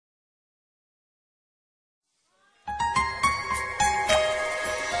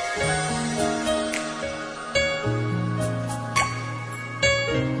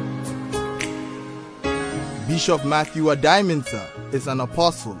Bishop Matthew Adaimensa is an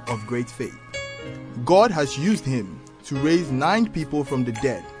apostle of great faith. God has used him to raise 9 people from the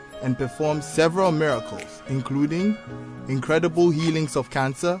dead and perform several miracles, including incredible healings of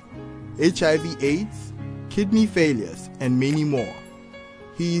cancer, HIV/AIDS, kidney failures, and many more.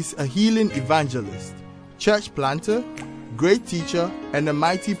 He is a healing evangelist, church planter, great teacher, and a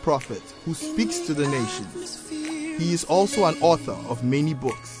mighty prophet who speaks to the nations. He is also an author of many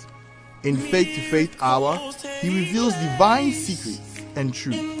books. In Faith to Faith Hour, he reveals divine secrets and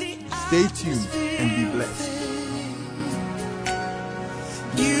truth. Stay tuned and be blessed.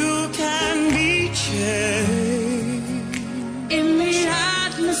 You can be changed in the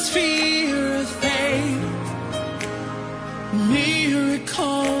atmosphere of faith.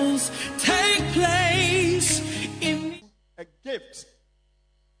 Miracles take place in a gift,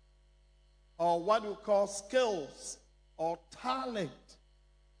 or what we call skills or talent.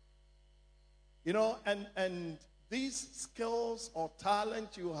 You know, and these skills or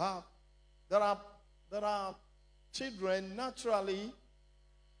talent you have, there are children naturally,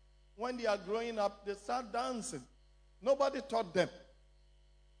 when they are growing up, they start dancing. Nobody taught them.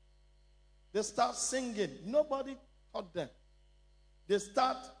 They start singing. Nobody taught them. They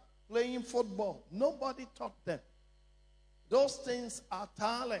start playing football. Nobody taught them. Those things are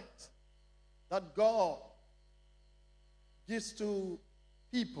talent that God gives to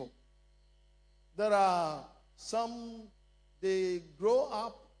people. There are some, they grow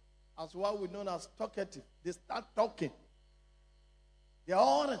up as what we know as talkative. They start talking. They're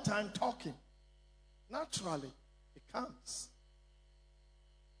all the time talking. Naturally, it comes.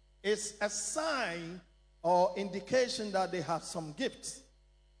 It's a sign or indication that they have some gifts.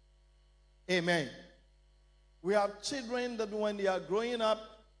 Amen. We have children that when they are growing up,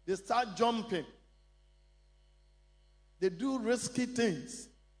 they start jumping. They do risky things.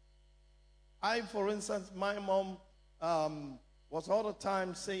 For instance, my mom was all the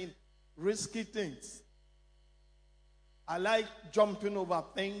time saying risky things. I like jumping over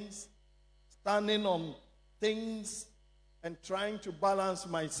things, standing on things, and trying to balance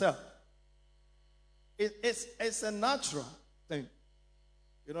myself. It's a natural thing.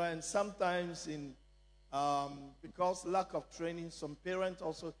 You know, and sometimes because lack of training, some parents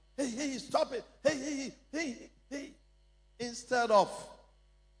also, hey, stop it. Hey. Instead of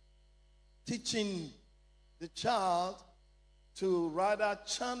teaching the child to rather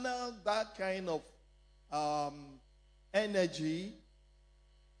channel that kind of energy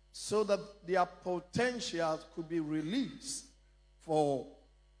so that their potentials could be released for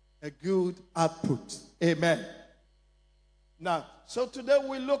a good output. Amen. Now, so today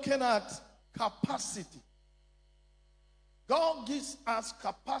we're looking at capacity. God gives us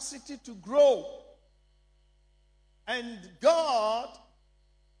capacity to grow. And God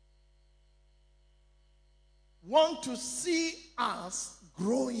wants to see us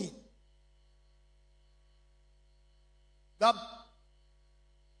growing. That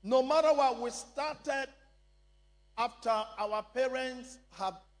no matter what, we started after our parents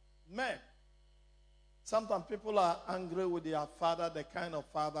have met. Sometimes people are angry with their father, the kind of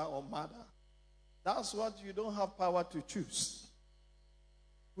father or mother. That's what you don't have power to choose.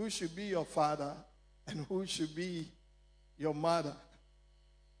 Who should be your father and who should be your mother?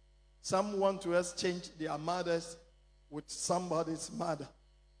 Some want to exchange their mothers with somebody's mother.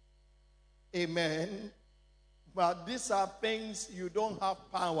 Amen. But these are things you don't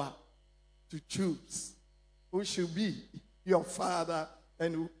have power to choose. Who should be your father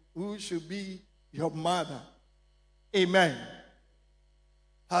and who should be your mother? Amen.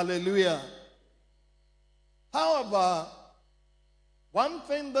 Hallelujah. However, one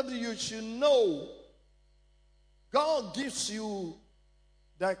thing that you should know, God gives you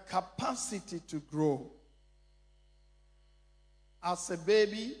the capacity to grow. As a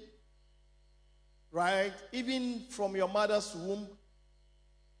baby, right? Even from your mother's womb,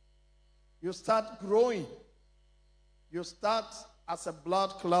 you start growing. You start as a blood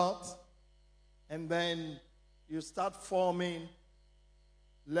clot, and then you start forming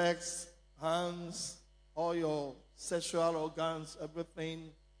legs, hands, all your sexual organs, everything.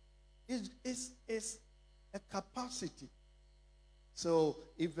 It's a capacity. So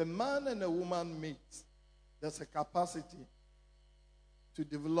if a man and a woman meet, there's a capacity to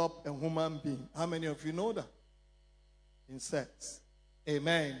develop a human being. How many of you know that? In sex.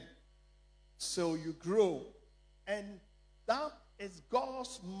 Amen. So you grow. And that is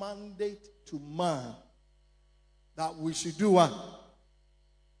God's mandate to man. That we should do what?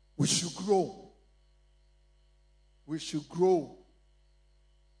 We should grow. We should grow.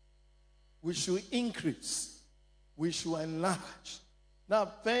 We should increase. We should enlarge. Now,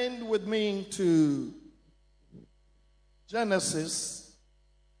 turn with me to Genesis.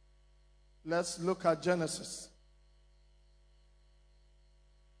 Let's look at Genesis.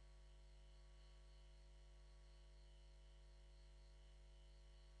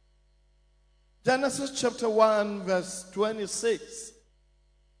 Genesis chapter 1, verse 26.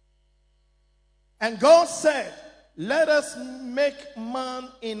 And God said, let us make man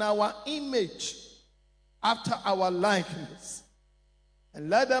in our image, after our likeness, and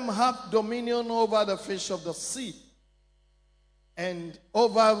let them have dominion over the fish of the sea, and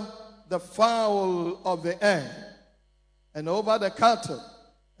over the fowl of the air, and over the cattle,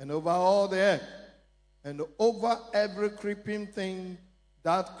 and over all the earth, and over every creeping thing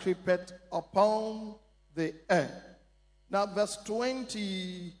that creepeth upon the earth. Now verse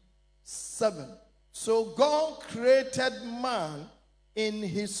 27. So God created man in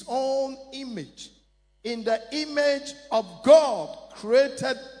his own image. In the image of God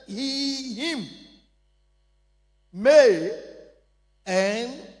created he him. Male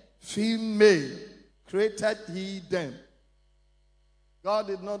and female created he them. God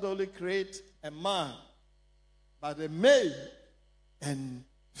did not only create a man, but a male and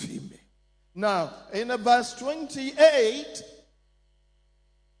female. Now, in verse 28,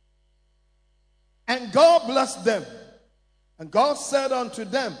 and God blessed them, and God said unto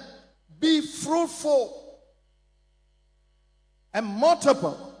them, be fruitful and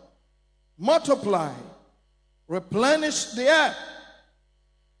multiply, replenish the earth,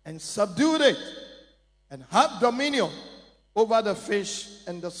 and subdue it, and have dominion over the fish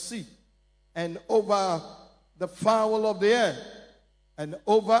and the sea, and over the fowl of the air, and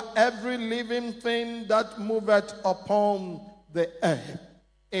over every living thing that moveth upon the earth.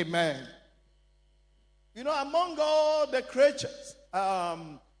 Amen. You know, among all the creatures,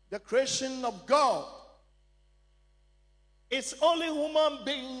 the creation of God, it's only human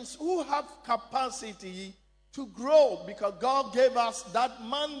beings who have capacity to grow, because God gave us that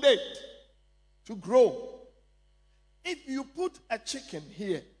mandate to grow. If you put a chicken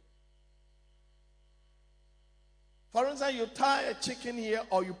here, for instance, you tie a chicken here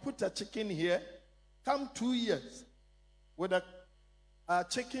or you put a chicken here, come 2 years, would a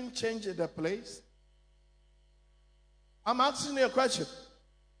chicken change the place? I'm asking you a question.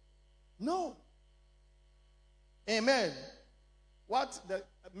 No. Amen. What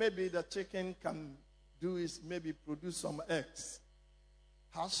maybe the chicken can do is maybe produce some eggs,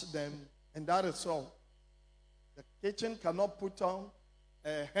 hatch them, and that is all. The kitchen cannot put on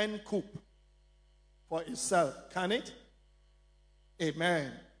a hen coop for itself, can it?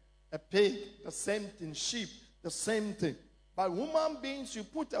 Amen. A pig, the same thing. Sheep, the same thing. But human beings, you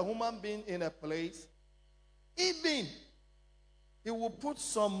put a human being in a place, even he will put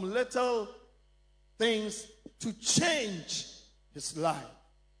some little things to change his life.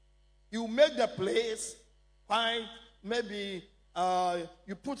 He will make the place fine. Maybe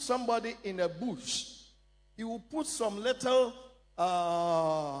you put somebody in a bush. He will put some little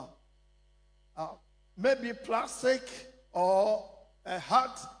maybe plastic or a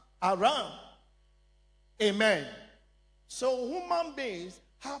hut around. Amen. So human beings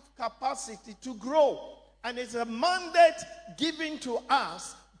have capacity to grow. And it's a mandate given to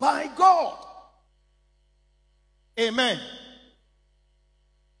us by God. Amen.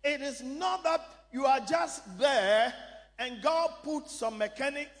 It is not that you are just there and God put some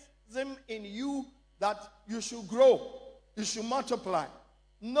mechanism in you that you should grow, you should multiply.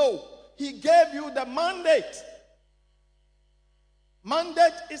 No, He gave you the mandate.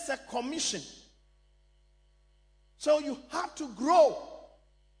 Mandate is a commission. So you have to grow.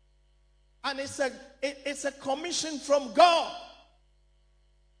 And it's a commission from God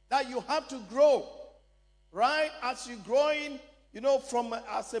that you have to grow. Right? As you're growing, you know, from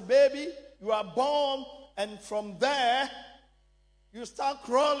as a baby, you are born, and from there, you start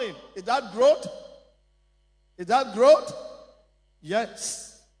crawling. Is that growth? Is that growth?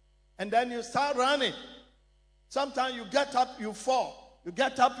 Yes. And then you start running. Sometimes you get up, you fall. You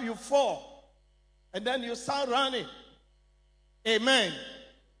get up, you fall. And then you start running. Amen.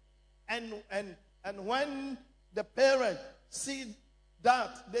 And when the parents see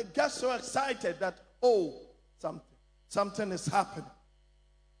that, they get so excited that, oh, something is happening.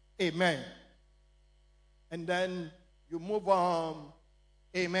 Amen. And then you move on.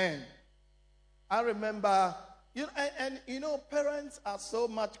 Amen. I remember, parents are so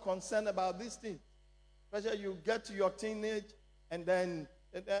much concerned about these things. Especially you get to your teenage, and then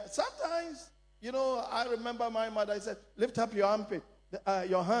sometimes, I remember my mother said, lift up your armpit.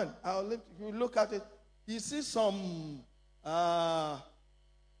 Your hand. You look at it. You see some hair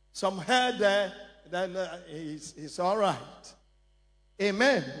there. Then it's all right.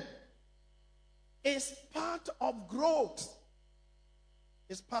 Amen. is part of growth.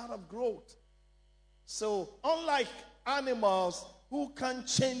 It's part of growth. So unlike animals who can't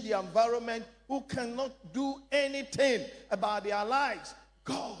change the environment, who cannot do anything about their lives,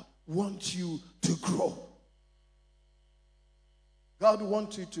 God wants you to grow. God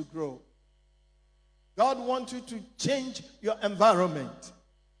wants you to grow. God wants you to change your environment.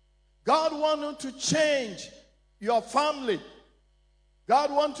 God wants you to change your family.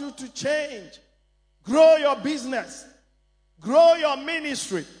 God wants you to change. Grow your business. Grow your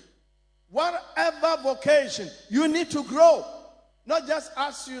ministry. Whatever vocation, you need to grow. Not just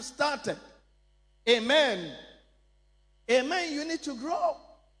as you started. Amen. Amen. You need to grow.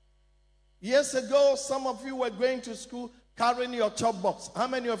 Years ago, some of you were going to school carrying your chop box. How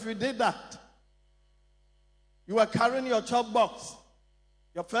many of you did that? You were carrying your chop box.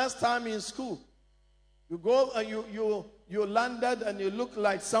 Your first time in school. You go and you landed and you look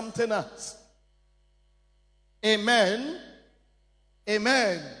like something else. Amen.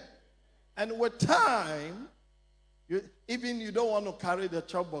 Amen. And with time, you don't want to carry the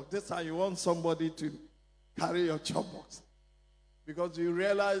chop box. This time you want somebody to carry your chop box. Because you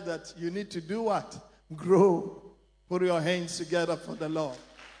realize that you need to do what? Grow. Put your hands together for the Lord.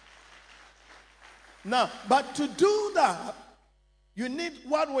 Now, but to do that, you need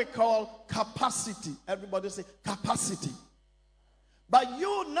what we call capacity. Everybody say capacity. But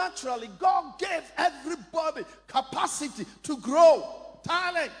you naturally, God gave everybody capacity to grow.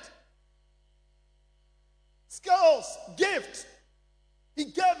 Talent. Skills. Gifts. He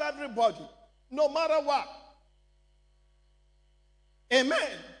gave everybody. No matter what.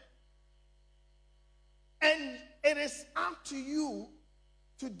 Amen. And it is up to you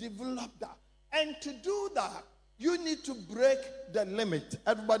to develop that. And to do that, you need to break the limit.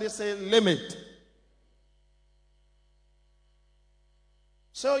 Everybody say limit.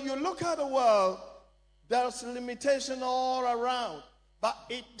 So you look at the world, there's limitation all around. But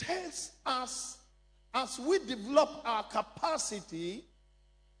it takes us, as we develop our capacity,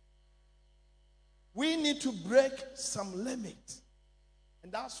 we need to break some limits.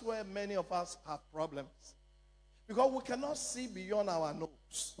 And that's where many of us have problems. Because we cannot see beyond our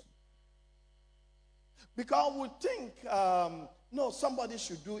nose. Because we think, no, somebody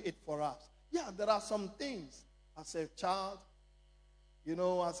should do it for us. Yeah, there are some things. As a child,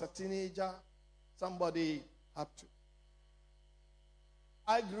 as a teenager, somebody had to.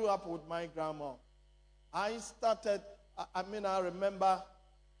 I grew up with my grandma. I remember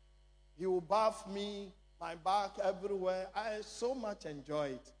he would bath me, my back everywhere. I so much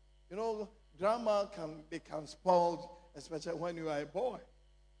enjoyed it. Grandma can become spoiled, especially when you are a boy.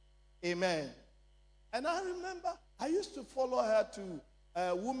 Amen. And I remember I used to follow her to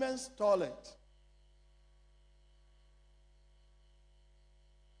a women's toilet.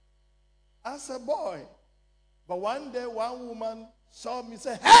 As a boy. But one day, one woman saw me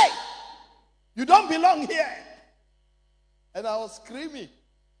say, "Hey, you don't belong here." And I was screaming.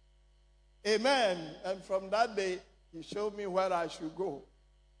 Amen. And from that day, he showed me where I should go.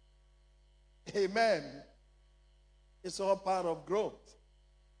 Amen. It's all part of growth.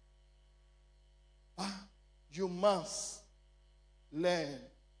 You must learn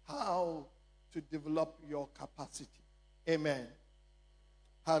how to develop your capacity. Amen.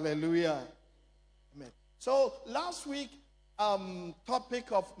 Hallelujah. Amen. So last week,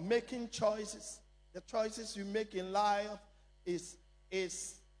 topic of making choices. The choices you make in life is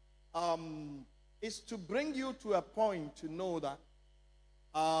to bring you to a point to know that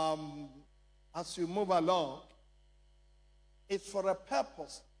as you move along, it's for a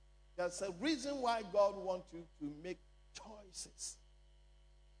purpose. There's a reason why God wants you to make choices.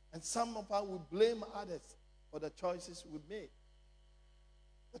 And some of us will blame others for the choices we make.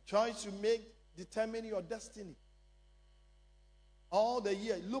 The choice you make determines your destiny. All the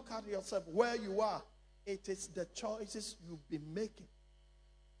year, look at yourself where you are. It is the choices you've been making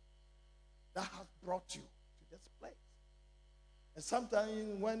that has brought you to this place. And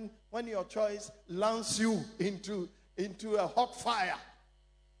sometimes when your choice lands you into a hot fire,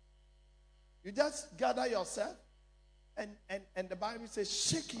 you just gather yourself and the Bible says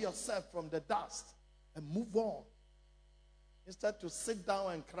shake yourself from the dust and move on. Instead to sit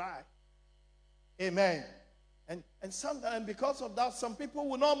down and cry. Amen. And sometimes because of that, some people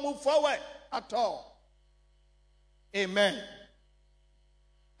will not move forward at all. Amen.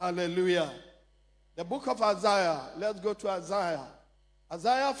 Hallelujah. The book of Isaiah. Let's go to Isaiah.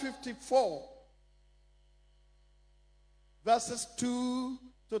 Isaiah 54. Verses 2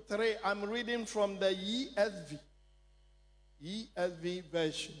 to 3. I'm reading from the ESV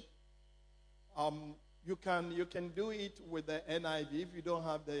version. You can do it with the NIV if you don't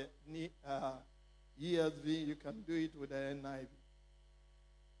have the ESV, you can do it with the NIV.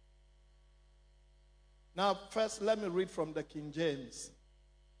 Now, first, let me read from the King James.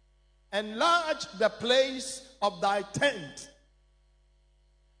 Enlarge the place of thy tent,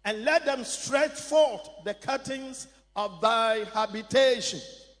 and let them stretch forth the curtains of thy habitation.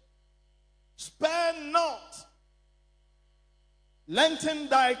 Spare not, lengthen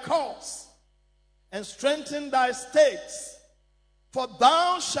thy course, and strengthen thy stakes. For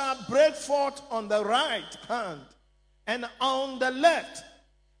thou shalt break forth on the right hand and on the left,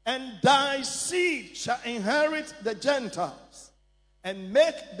 and thy seed shall inherit the Gentiles, and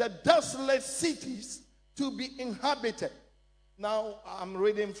make the desolate cities to be inhabited. Now I'm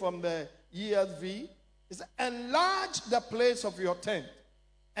reading from the ESV. It says, enlarge the place of your tent,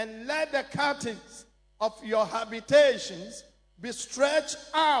 and let the curtains of your habitations be stretched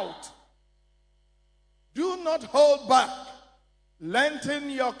out. Do not hold back.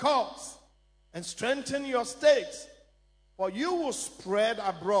 Lengthen your cords and strengthen your stakes, for you will spread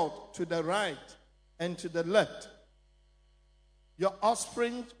abroad to the right and to the left. Your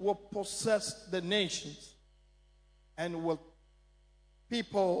offspring will possess the nations and will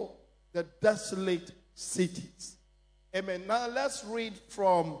people the desolate cities. Amen. Now let's read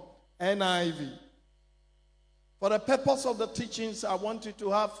from NIV. For the purpose of the teachings, I want you to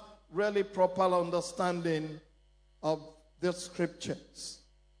have really proper understanding of the scriptures.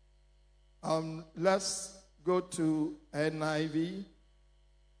 Let's go to NIV.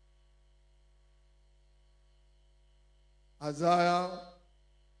 Isaiah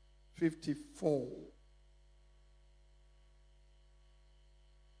 54.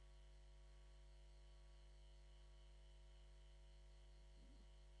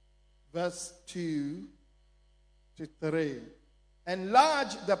 Verse 2 to 3.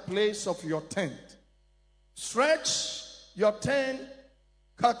 Enlarge the place of your tent. Stretch your tent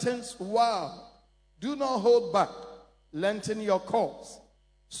curtains wide. Do not hold back. Lengthen your cords.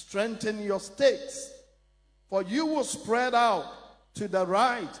 Strengthen your stakes. For you will spread out to the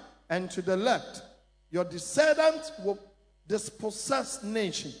right and to the left. Your descendants will dispossess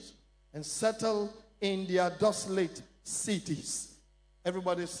nations and settle in their desolate cities.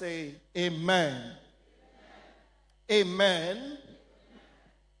 Everybody say amen. Amen. Amen.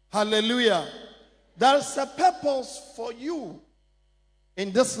 Hallelujah. There's a purpose for you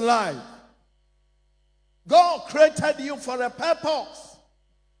in this life. God created you for a purpose.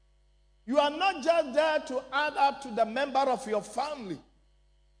 You are not just there to add up to the member of your family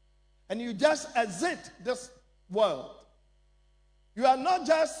and you just exit this world. You are not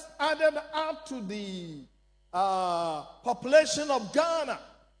just added up to the population of Ghana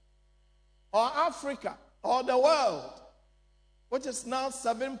or Africa or the world, which is now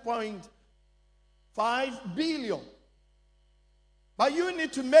 7.5 billion. But you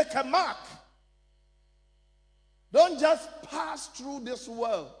need to make a mark. Don't just pass through this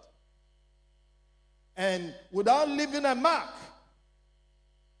world and without leaving a mark.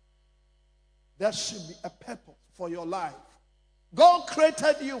 There should be a purpose for your life. God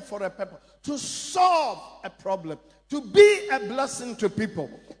created you for a purpose, to solve a problem, to be a blessing to people.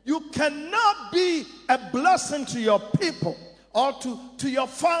 You cannot be a blessing to your people or to your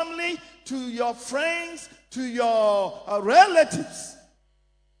family, to your friends, to your relatives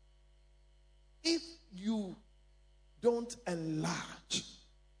if you don't enlarge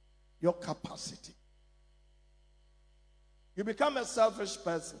your capacity. You become a selfish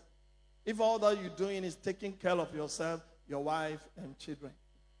person if all that you're doing is taking care of yourself, your wife, and children.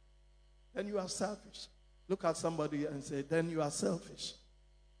 Then you are selfish. Look at somebody and say, then you are selfish.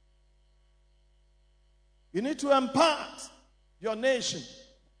 You need to impart your nation.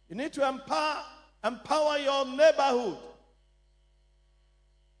 You need to empower your neighborhood.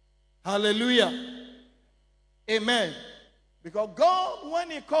 Hallelujah. Amen. Because God,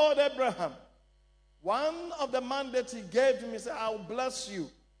 when he called Abraham, one of the mandates he gave him, he said, I will bless you,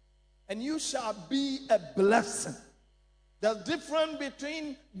 and you shall be a blessing. There's a difference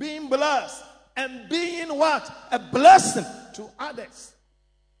between being blessed and being what? A blessing to others.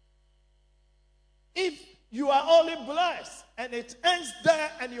 If you are only blessed and it ends there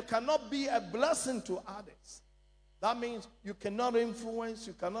and you cannot be a blessing to others, that means you cannot influence,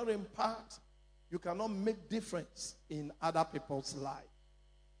 you cannot impact, you cannot make difference in other people's life.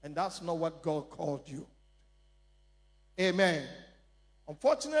 And that's not what God called you. Amen.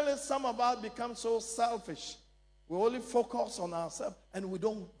 Unfortunately, some of us become so selfish. We only focus on ourselves and we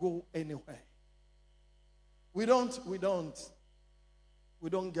don't go anywhere. We don't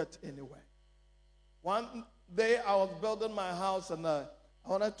get anywhere. One day I was building my house and I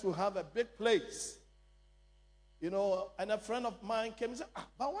wanted to have a big place. You know, and a friend of mine came and said,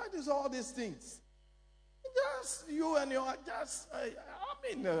 but why is all these things? Just you and your,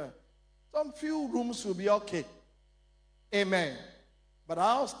 some few rooms will be okay. Amen. But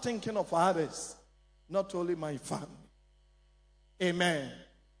I was thinking of others, not only my family. Amen.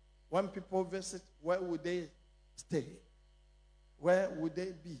 When people visit, where would they stay? Where would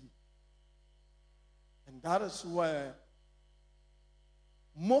they be? And that is where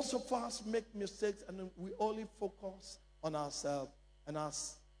most of us make mistakes and we only focus on ourselves. And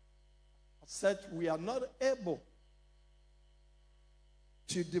as I said, we are not able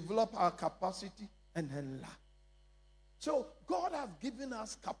to develop our capacity and enlarge. So God has given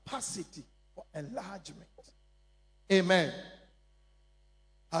us capacity for enlargement. Amen.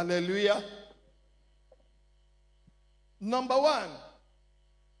 Hallelujah. Number one,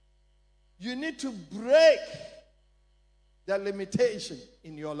 you need to break the limitation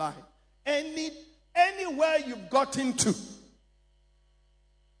in your life. Anywhere you've got into,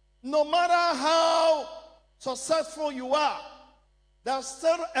 no matter how successful you are, there's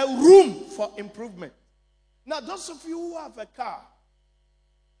still a room for improvement. Now, those of you who have a car,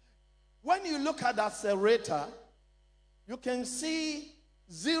 when you look at the accelerator, you can see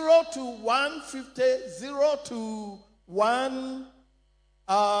 0 to 150, 0 to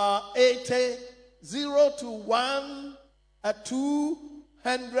 180, 0 to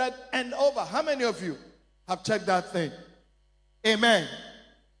 200 and over. How many of you have checked that thing? Amen.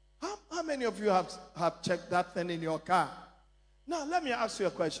 How many of you have checked that thing in your car? Now, let me ask you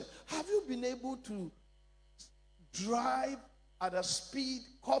a question. Have you been able to drive at a speed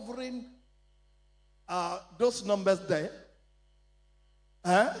covering those numbers there?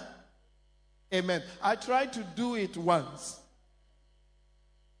 Huh? Amen. I tried to do it once.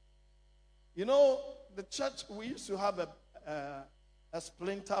 You know, the church, we used to have a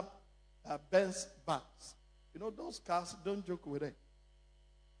splinter Benz bus. You know, those cars, don't joke with it.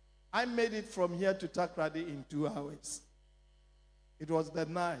 I made it from here to Takoradi in 2 hours. It was the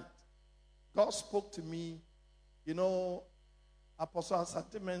night. God spoke to me. You know, Apostle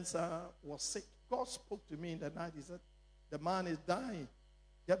Asante Mensah was sick. God spoke to me in the night. He said, the man is dying.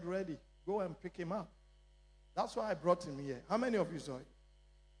 Get ready. Go and pick him up. That's why I brought him here. How many of you saw it?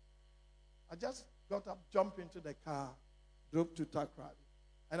 I just got up, jumped into the car, drove to Takoradi.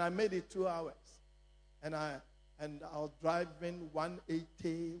 And I made it 2 hours. And I was driving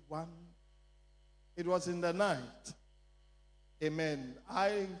 181. It was in the night. Amen.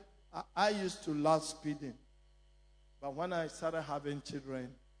 I used to love speeding. But when I started having children,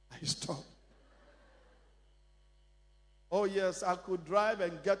 I stopped. Oh yes, I could drive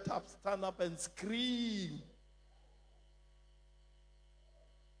and get up, stand up and scream.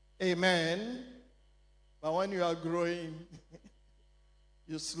 Amen. But when you are growing,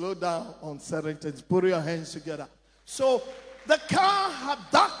 you slow down on certain things. Put your hands together. So the car has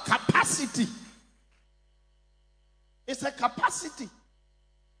that capacity. It's a capacity.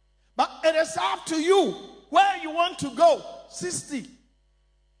 But it is up to you where you want to go. 60,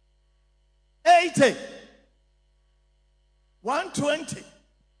 80, 120,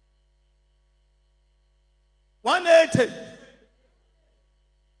 180.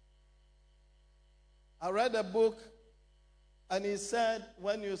 I read a book and he said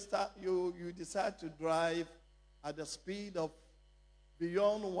when you decide to drive at the speed of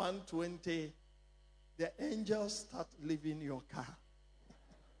beyond 120, the angels start leaving your car.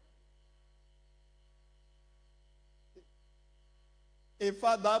 In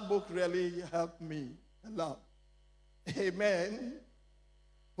fact, that book really helped me a lot. Amen.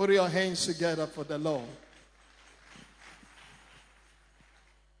 Put your hands together for the Lord.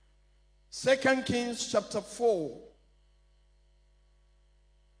 2 Kings chapter 4.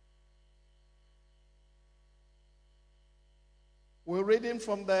 We're reading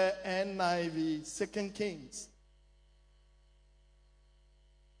from the NIV, 2 Kings.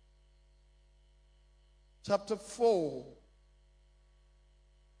 Chapter 4.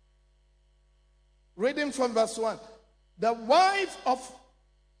 Reading from verse 1. The wife of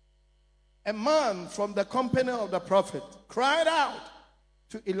a man from the company of the prophet cried out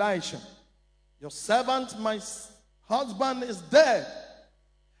to Elisha, your servant, my husband, is dead.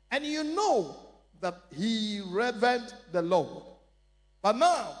 And you know that he revered the Lord. But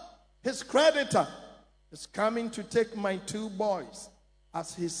now his creditor is coming to take my 2 boys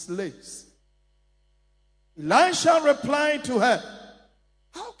as his slaves. Elisha replied to her,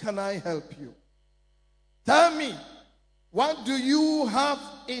 how can I help you? Tell me, what do you have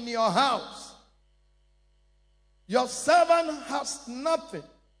in your house? Your servant has nothing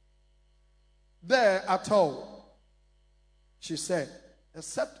there at all, she said,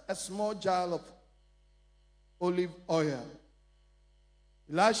 except a small jar of olive oil.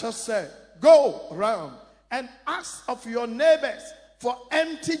 Elisha said, go around and ask of your neighbors for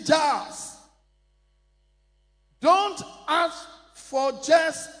empty jars. Don't ask for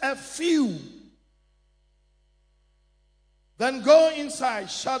just a few. Then go inside,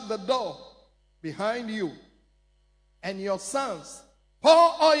 shut the door behind you and your sons.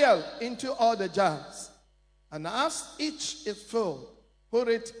 Pour oil into all the jars. And as each is filled, put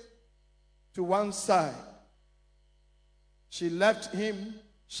it to one side. She left him,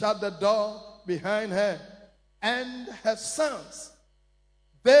 shut the door behind her and her sons.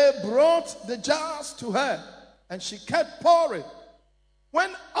 They brought the jars to her, and she kept pouring.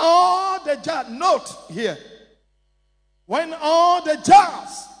 When all the jars, note here, when all the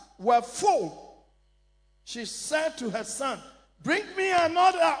jars were full, she said to her son, bring me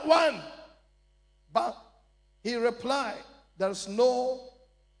another one. But he replied, there is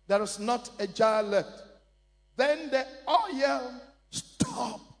not a jar left. Then the oil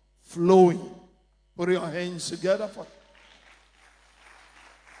stopped flowing. Put your hands together for.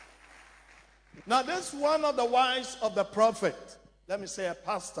 Now, this is one of the wives of the prophet. Let me say a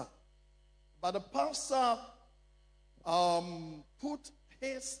pastor. But the pastor put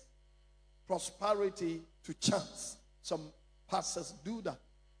his prosperity to chance. Some pastors do that.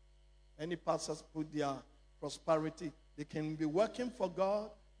 Many pastors put their prosperity. They can be working for God,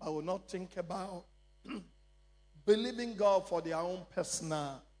 but will not think about believing God for their own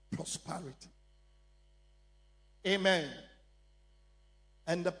personal prosperity. Amen.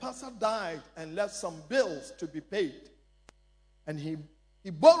 And the pastor died and left some bills to be paid. And he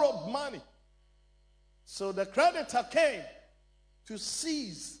borrowed money. So the creditor came to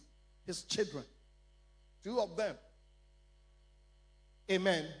seize his children. 2 of them.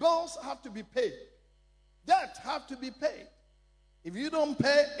 Amen. Bills have to be paid. Debt have to be paid. If you don't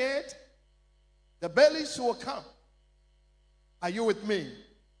pay it, the bellies will come. Are you with me?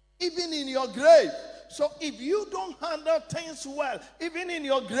 Even in your grave. So if you don't handle things well, even in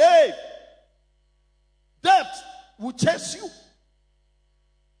your grave, debt will chase you.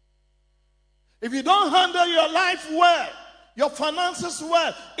 If you don't handle your life well, your finances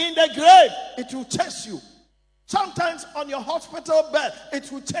well, in the grave, it will chase you. Sometimes on your hospital bed,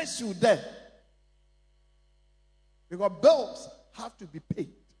 it will chase you there. Because bills have to be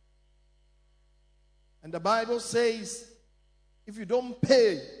paid. And the Bible says, if you don't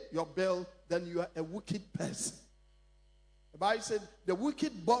pay your bill, then you are a wicked person. The Bible said, the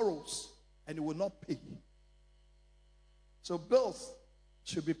wicked borrows and he will not pay. So bills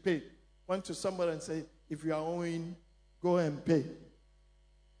should be paid. Went to somebody and say, if you are owing, go and pay.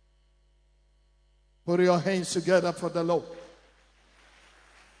 Put your hands together for the Lord.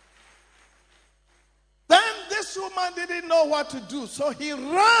 Then this woman didn't know what to do, so he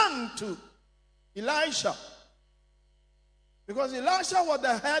ran to Elisha. Because Elisha was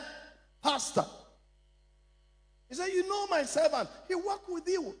the head pastor. He said, you know my servant, he worked with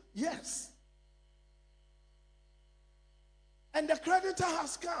you. Yes. And the creditor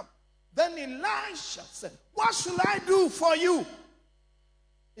has come. Then Elisha said, what should I do for you?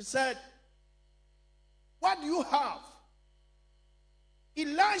 He said, what do you have?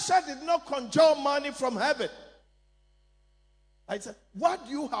 Elisha did not conjure money from heaven. I said, what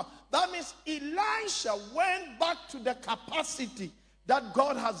do you have? That means Elisha went back to the capacity that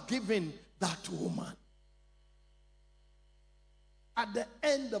God has given that woman. At the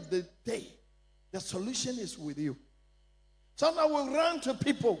end of the day, the solution is with you. Sometimes we run to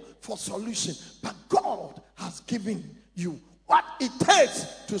people for solution, but God has given you what it takes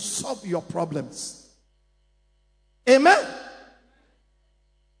to solve your problems. Amen.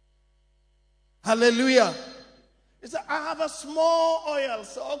 Hallelujah. He said, I have a small oil.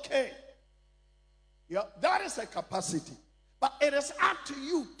 So, okay. Yeah, that is a capacity. But it is up to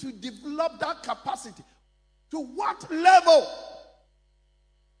you to develop that capacity. To what level?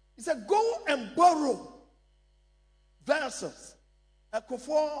 He said, go and borrow vessels.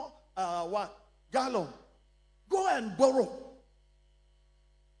 For gallon. Go and borrow.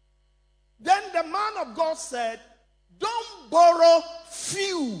 Then the man of God said, don't borrow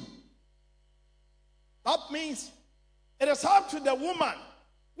few. That means it is up to the woman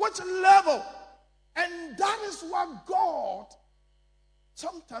which level. And that is what God,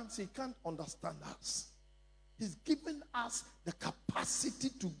 sometimes he can't understand us. He's given us the capacity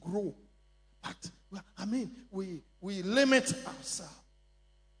to grow. But, we limit ourselves.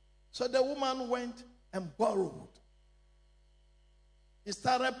 So the woman went and borrowed. He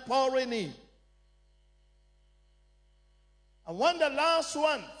started pouring in. And when the last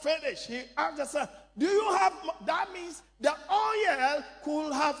one finished, he asked her, do you have, that means the oil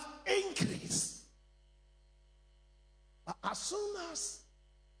could have increased. But as soon as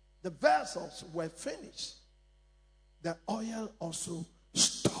the vessels were finished, the oil also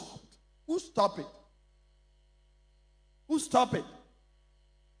stopped. Who stopped it? Who stopped it?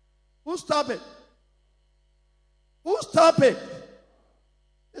 Who stopped it? Who stopped it?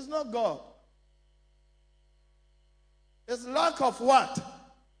 It's not God. It's lack of what?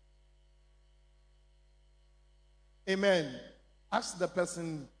 Amen. Ask the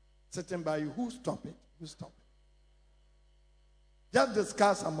person sitting by you, who stopped it? Who stopped it? Just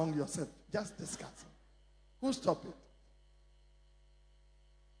discuss among yourself. Just discuss. Who stopped it?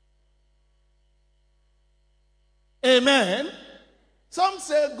 Amen. Some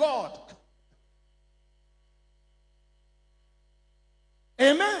say God.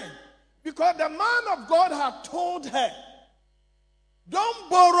 Amen. Because the man of God had told her, don't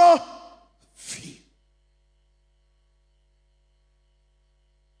borrow fear.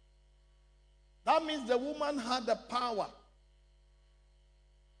 That means the woman had the power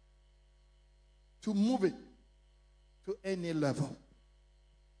to move it to any level.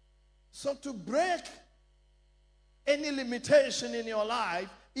 So to break any limitation in your life,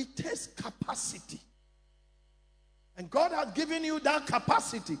 it takes capacity. And God has given you that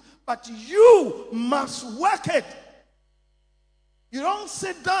capacity, but you must work it. You don't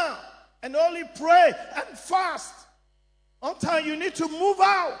sit down and only pray and fast. Until you need to move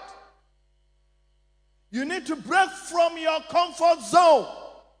out. You need to break from your comfort zone.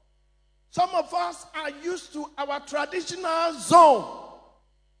 Some of us are used to our traditional zone,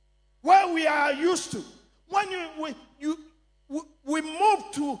 where we are used to. When we move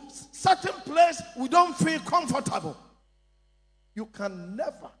to certain place, we don't feel comfortable. You can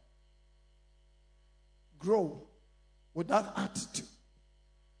never grow with that attitude.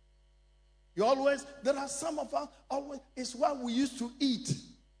 There are some of us, it's what we used to eat.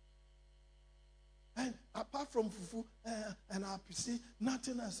 And apart from fufu and apisi,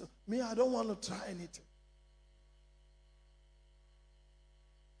 nothing else. Me, I don't want to try anything.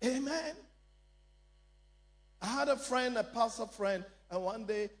 Amen. I had a friend, a pastor friend, and one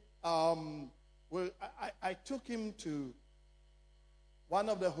day I took him to one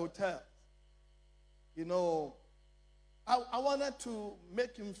of the hotels. You know, I wanted to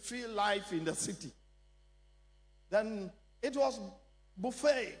make him feel life in the city. Then it was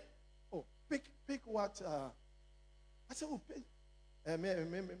buffet. Oh, pick what? I said, oh, pick.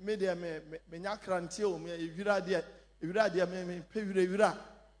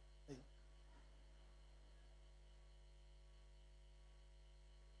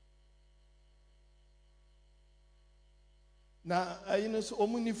 Na ayino so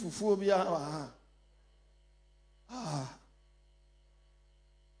omuni fufuo bia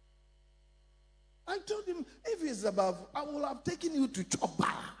I told him, if it's above, I will have taken you to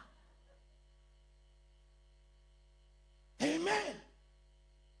Chopa. Amen.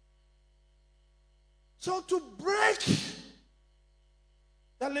 So to break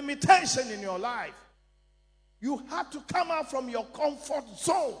the limitation in your life, you have to come out from your comfort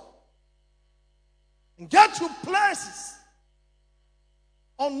zone and get to places,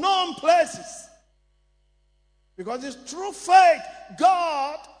 unknown places. Because it's through faith,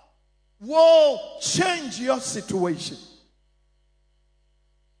 God will change your situation.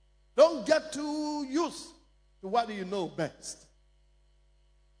 Don't get too used to what you know best.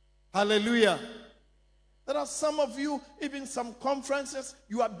 Hallelujah. There are some of you, even some conferences,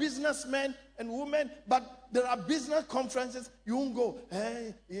 you are businessmen and women, but there are business conferences, you won't go,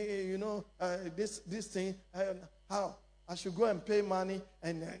 hey, you know, this thing, how? I should go and pay money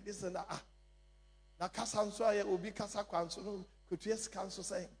and this and that. Now, Kasanso, will be Kasa Kanso, could yes, Kanso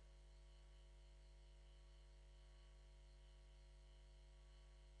saying.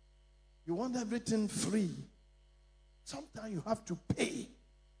 You want everything free. Sometimes you have to pay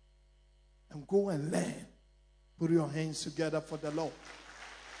and go and learn. Put your hands together for the Lord.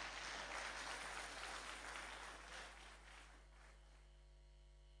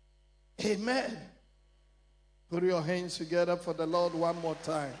 Amen. Put your hands together for the Lord one more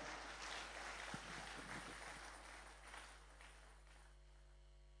time.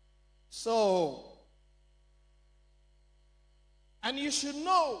 So, and you should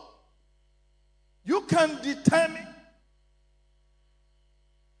know, you can determine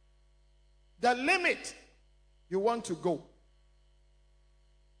the limit you want to go.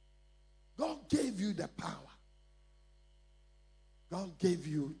 God gave you the power. God gave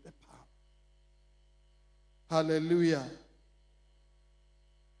you the power. Hallelujah.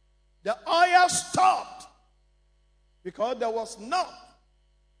 The oil stopped because there was not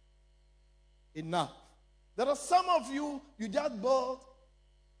enough. There are some of you, you just bought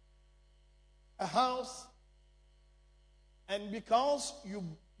a house, and because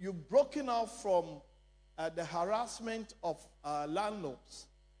you've broken off from the harassment of landlords.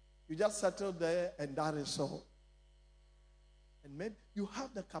 You just settle there and that is all. And maybe you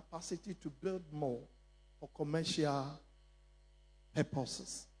have the capacity to build more for commercial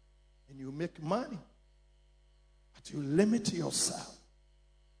purposes. And you make money. But you limit yourself.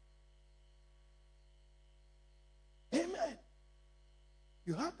 Amen.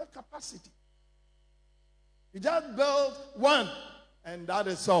 You have the capacity. You just build one and that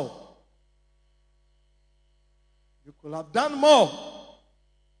is all. You could have done more.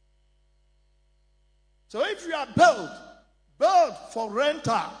 So if you are build for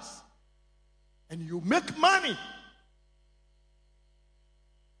renters and you make money.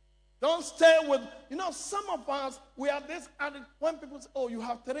 Don't stay with, some of us, we have this attitude. When people say, oh, you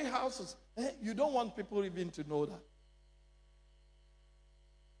have 3 houses, you don't want people even to know that.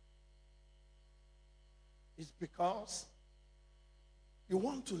 It's because you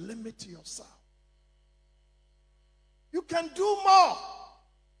want to limit yourself. You can do more.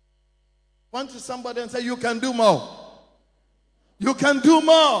 Point to somebody and say, you can do more. You can do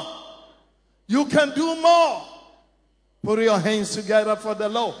more. You can do more. Put your hands together for the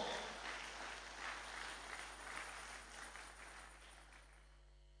Lord.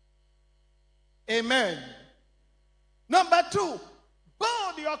 Amen. Number 2, build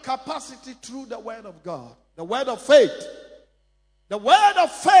your capacity through the word of God. The word of faith. The word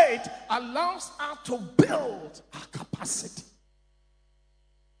of faith allows us to build our capacity.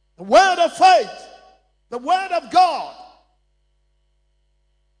 The word of faith. The word of God.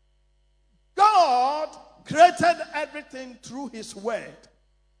 God created everything through his word.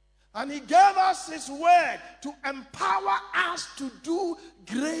 And he gave us his word to empower us to do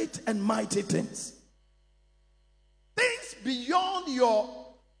great and mighty things. Things beyond your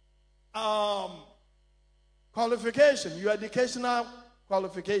qualification, your educational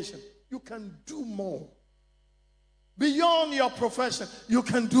qualification. You can do more. Beyond your profession, you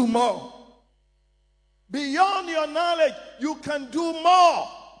can do more. Beyond your knowledge, you can do more.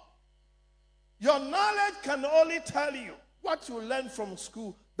 Your knowledge can only tell you what you learned from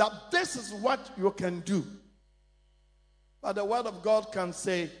school, that this is what you can do. But the word of God can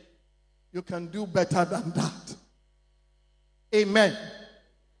say, you can do better than that. Amen.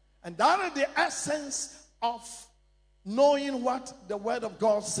 And that is the essence of knowing what the word of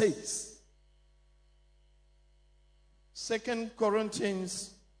God says. 2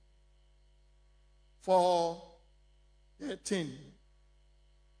 Corinthians 4:13.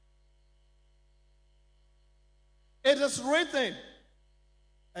 It is written,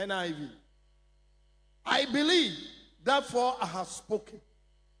 NIV, I believe, therefore I have spoken.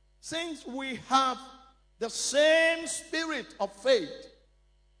 Since we have the same spirit of faith,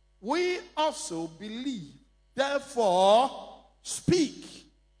 we also believe, therefore speak.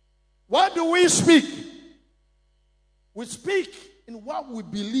 What do we speak? We speak in what we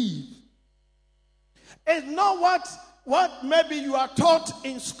believe. It's not what maybe you are taught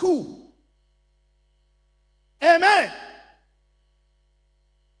in school. Amen.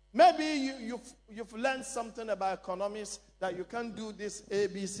 Maybe you've learned something about economics that you can't do this A,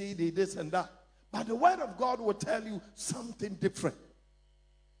 B, C, D, this and that. But the word of God will tell you something different.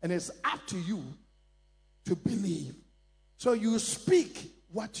 And it's up to you to believe. So you speak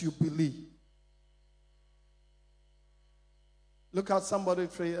what you believe. Look at somebody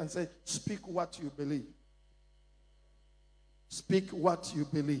and say, speak what you believe. Speak what you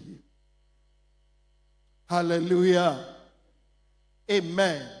believe. Hallelujah.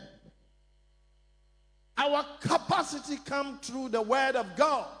 Amen. Our capacity comes through the word of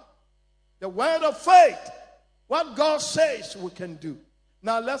God. The word of faith. What God says we can do.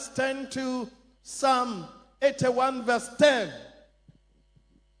 Now let's turn to Psalm 81 verse 10.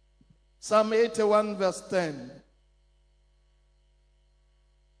 Psalm 81 verse 10.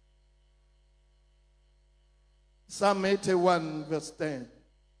 Psalm 81 verse 10.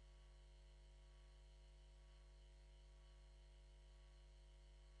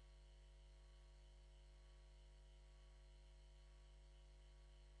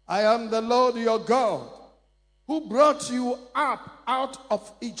 I am the Lord your God, who brought you up out of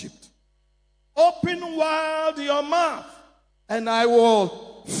Egypt. Open wide your mouth, and I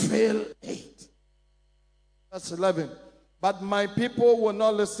will fill it. Verse 11. But my people will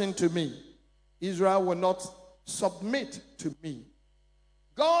not listen to me. Israel will not submit to me.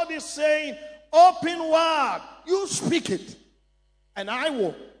 God is saying, open wide. You speak it, and I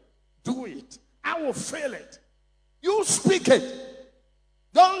will do it. I will fill it. You speak it.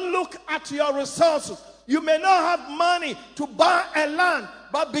 Don't look at your resources. You may not have money to buy a land,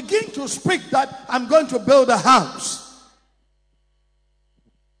 but begin to speak that I'm going to build a house.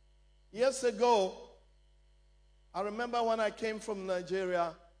 Years ago, I remember when I came from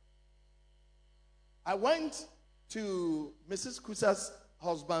Nigeria, I went to Mrs. Kusa's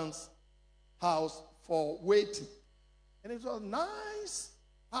husband's house for waiting. And it was a nice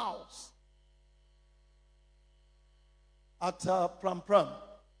house at Pram Pram.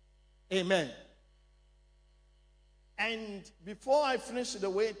 Amen. And before I finished the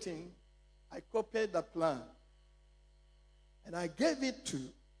waiting, I copied the plan. And I gave it to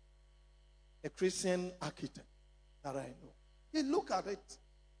a Christian architect that I know. He looked at it.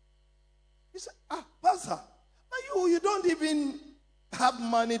 He said, Pastor, you don't even have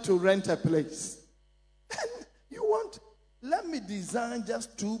money to rent a place. And you want, let me design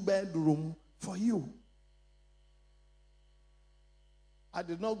just 2-bedroom for you. I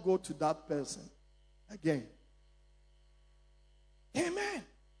did not go to that person again. Amen.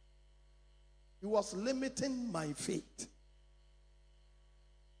 He was limiting my faith.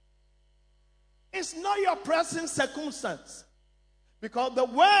 It's not your present circumstance. Because the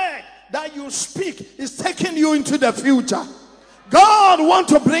word that you speak is taking you into the future. God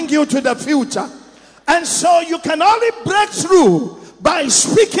wants to bring you to the future. And so you can only break through by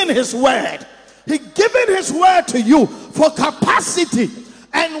speaking his word. He given his word to you for capacity.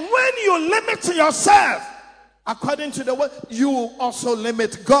 And when you limit yourself according to the word, you also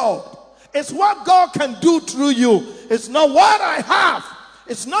limit God. It's what God can do through you. It's not what I have.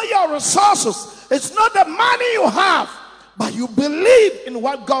 It's not your resources. It's not the money you have. But you believe in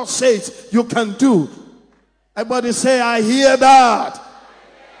what God says you can do. Everybody say, I hear that.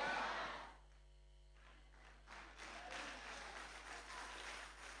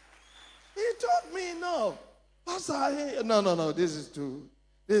 He told me, no. Pastor, no, this is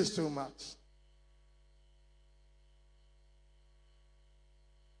too much.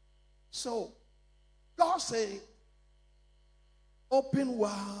 So, God said, open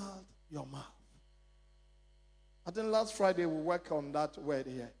wide your mouth. I think last Friday we worked on that word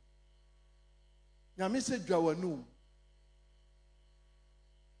here. Nyame se dwawanu.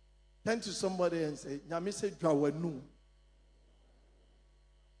 Turn to somebody and say, Nyame se dwawanu.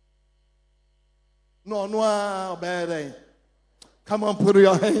 No, bad. Come on, put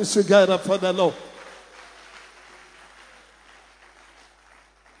your hands together for the Lord.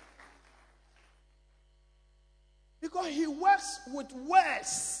 Because he works with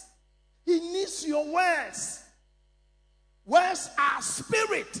words. He needs your words. Words are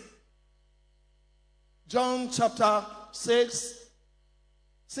spirit. John chapter 6,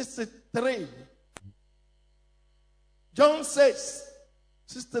 63. John 6,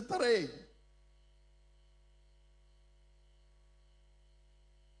 63.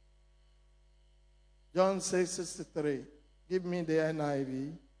 John 6, 63. Give me the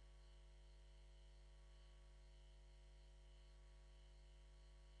NIV.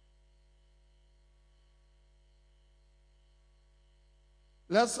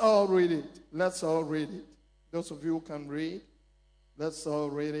 Let's all read it. Let's all read it. Those of you who can read, let's all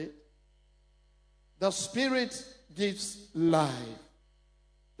read it. The Spirit gives life.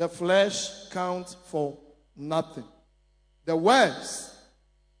 The flesh counts for nothing. The words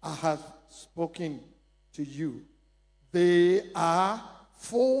I have spoken to you, they are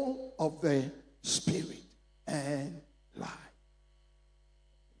full of the Spirit and life.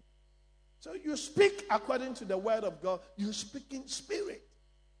 So you speak according to the word of God. You speak in spirit.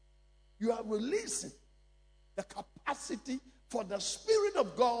 You are releasing the capacity for the Spirit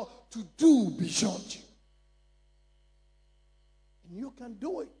of God to do beyond you. And you can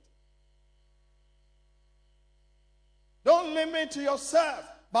do it. Don't limit yourself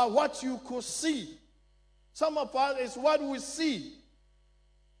by what you could see. Some of us is what we see.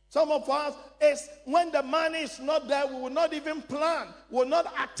 Some of us is when the money is not there, we will not even plan, we will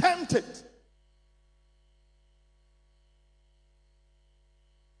not attempt it.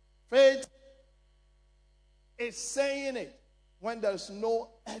 Faith is saying it when there's no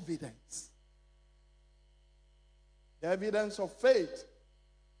evidence. The evidence of faith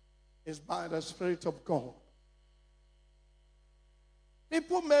is by the Spirit of God.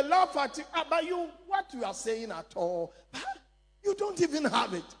 People may laugh at you, but what you are saying at all, you don't even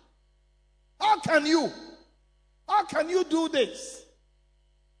have it. How can you? How can you do this?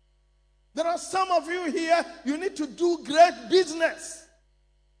 There are some of you here, you need to do great business.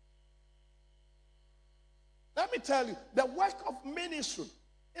 Let me tell you, the work of ministry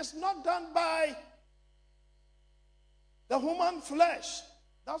is not done by the human flesh.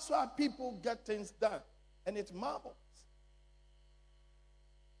 That's why people get things done. And it marvels.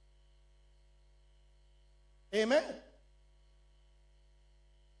 Amen.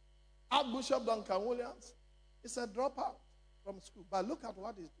 Archbishop Duncan Williams is a dropout from school. But look at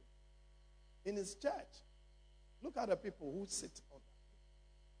what he's doing in his church. Look at the people who sit on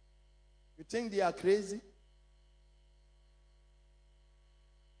that. You think they are crazy?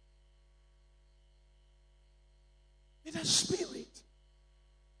 In the spirit,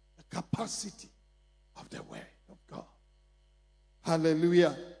 the capacity of the word of God.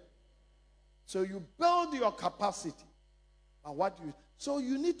 Hallelujah. So you build your capacity by what you. So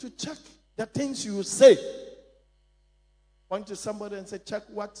you need to check the things you say. Point to somebody and say, check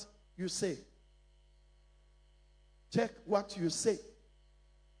what you say. Check what you say.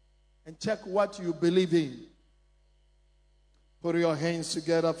 And check what you believe in. Put your hands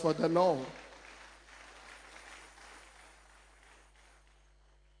together for the Lord.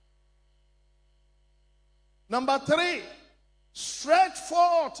 Number 3, stretch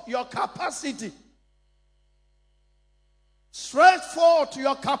forth your capacity. Stretch forth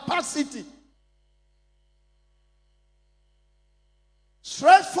your capacity.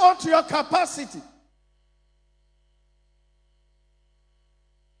 Stretch forth your capacity.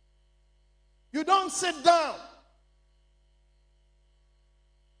 You don't sit down.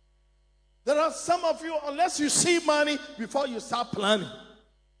 There are some of you, unless you see money before you start planning.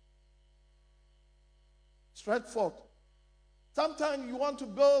 Stretch forth. Sometimes you want to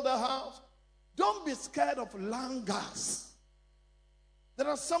build a house. Don't be scared of langars. There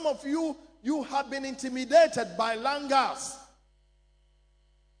are some of you, you have been intimidated by langars.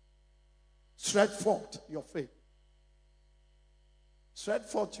 Stretch forth your faith. Stretch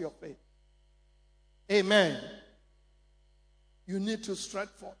forth your faith. Amen. You need to stretch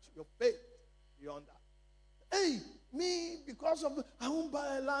forth your faith beyond that. Hey, me, because of, I won't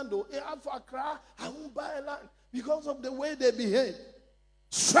buy a land. Or Accra, I won't buy a land. Because of the way they behave.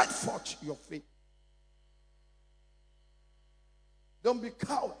 Stretch forth your faith. Don't be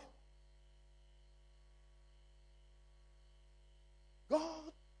coward.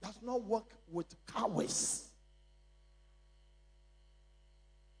 God does not work with cowards.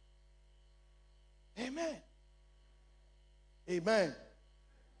 Amen. Amen.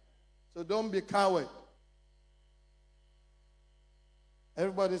 So don't be coward.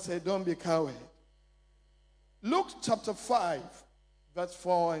 Everybody say, don't be coward. Luke chapter 5, verse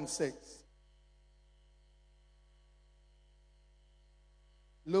 4 and 6.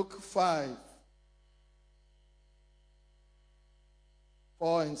 Luke 5,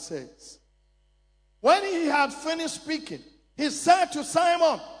 4 and 6. When he had finished speaking, he said to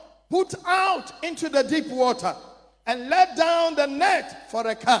Simon, put out into the deep water and let down the net for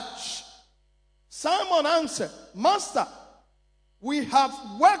a catch. Simon answered, Master, we have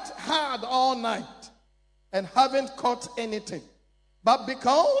worked hard all night and haven't caught anything. But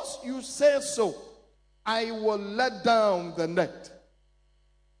because you say so, I will let down the net.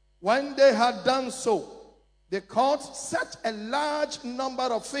 When they had done so, they caught such a large number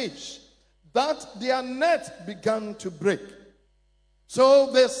of fish that their net began to break.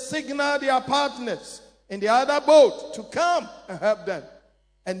 So they signaled their partners in the other boat to come and help them.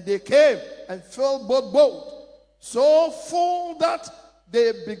 And they came and filled both boats so full that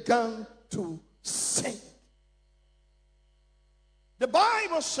they began to sink. The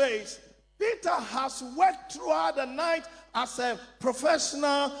Bible says Peter has worked throughout the night as a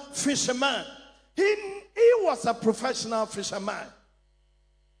professional fisherman. He was a professional fisherman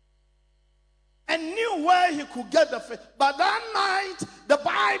and knew where he could get the fish. But that night, the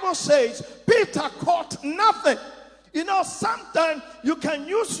Bible says Peter caught nothing. You know, sometimes you can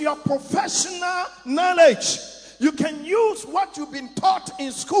use your professional knowledge. You can use what you've been taught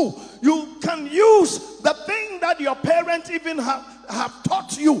in school. You can use the thing that your parents even have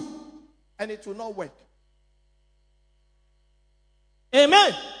taught you, and it will not work.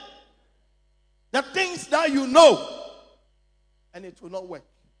 Amen. The things that you know, and it will not work.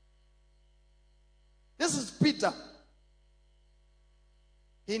 This is Peter.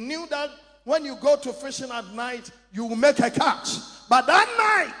 He knew that when you go to fishing at night, you will make a catch. But that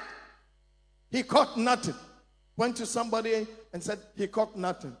night, he caught nothing. Went to somebody and said, he caught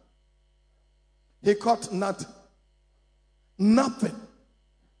nothing. He caught nothing. Nothing.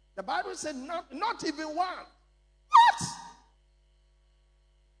 The Bible said not even one. What?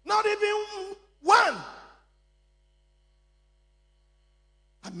 Not even one.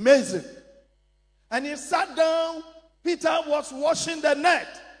 Amazing. And he sat down. Peter was washing the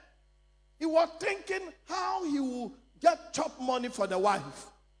net. He was thinking how he will get chop money for the wife.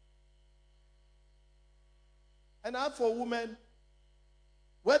 And as for women,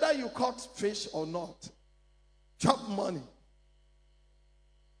 whether you caught fish or not, chop money.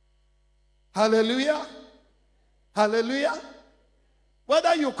 Hallelujah. Hallelujah.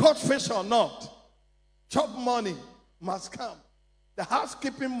 Whether you caught fish or not, chop money must come. The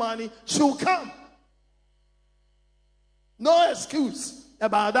housekeeping money should come. No excuse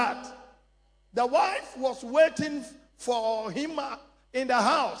about that. The wife was waiting for him in the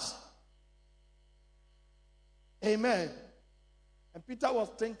house. Amen. And Peter was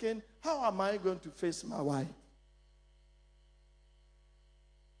thinking, how am I going to face my wife?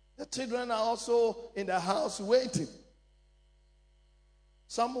 The children are also in the house waiting.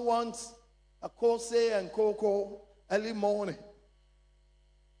 Some want a kose and cocoa early morning.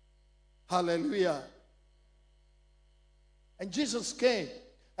 Hallelujah. And Jesus came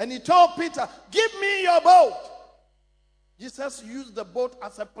and he told Peter, give me your boat. Jesus used the boat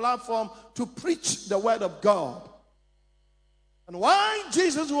as a platform to preach the word of God. And while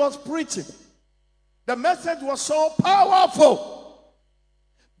Jesus was preaching, the message was so powerful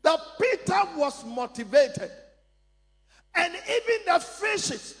that Peter was motivated. And even the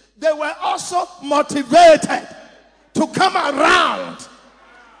fishes, they were also motivated to come around.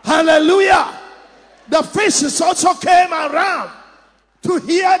 Hallelujah. The fishes also came around to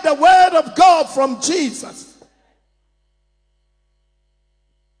hear the word of God from Jesus.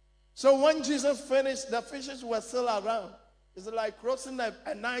 So when Jesus finished, the fishes were still around. It's like crossing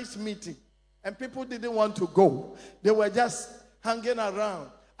a nice meeting. And people didn't want to go. They were just hanging around.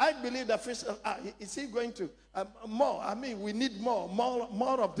 I believe the fish, is he going to, more? I mean, we need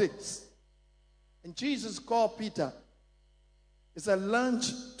more of this. And Jesus called Peter. It's a lunch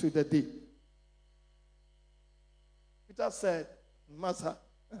to the deep. Peter said, Master,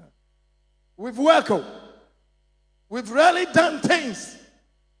 we've worked. We've really done things.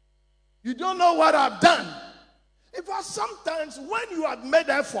 You don't know what I've done. In fact, sometimes when you have made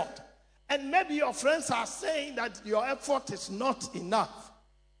effort, and maybe your friends are saying that your effort is not enough,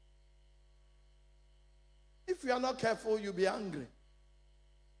 if you are not careful, you'll be angry.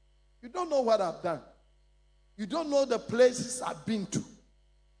 You don't know what I've done. You don't know the places I've been to.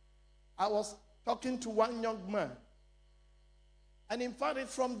 I was talking to one young man. And in fact,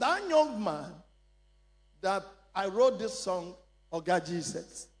 it's from that young man that I wrote this song, Oga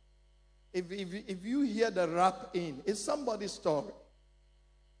Jesus. If you hear the rap in, it's somebody's story.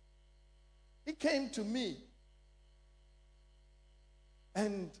 He came to me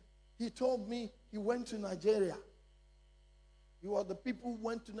and he told me he went to Nigeria. He was the people who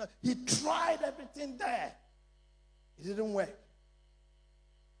went to Nigeria. He tried everything there. It didn't work.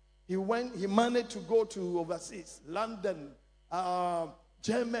 He managed to go to overseas, London,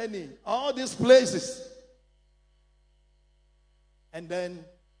 Germany, all these places. And then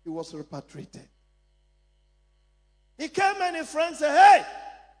he was repatriated. He came and his friend said, hey,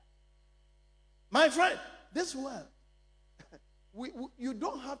 my friend, this world, you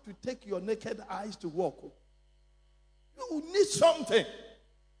don't have to take your naked eyes to walk. You need something.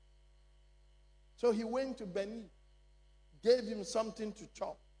 So he went to Benin, gave him something to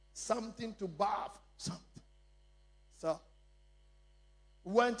chop, something to bath, something. So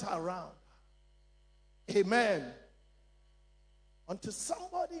went around. Amen. Until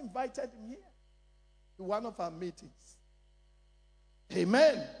somebody invited him here to one of our meetings.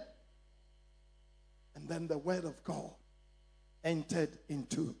 Amen. And then the word of God entered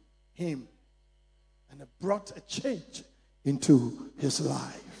into him. And it brought a change into his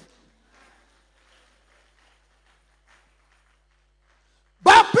life.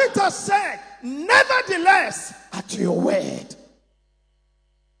 But Peter said, nevertheless, at your word.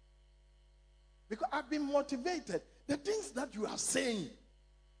 Because I've been motivated. The things that you are saying.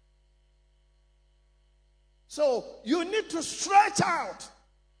 So you need to stretch out.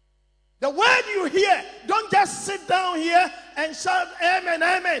 The word you hear, don't just sit down here and shout amen,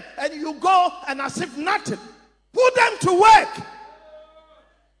 amen, and you go and as if nothing. Put them to work.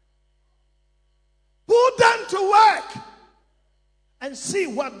 Put them to work. And see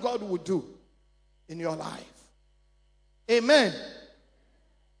what God will do in your life. Amen.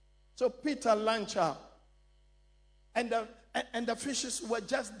 So Peter launched out. And the fishes were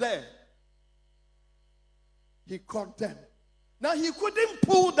just there. He caught them. Now he couldn't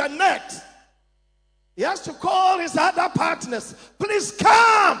pull the net. He has to call his other partners. Please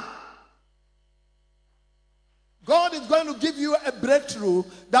come. God is going to give you a breakthrough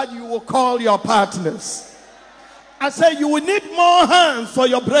that you will call your partners. I say you will need more hands for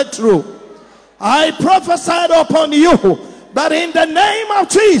your breakthrough. I prophesied upon you that in the name of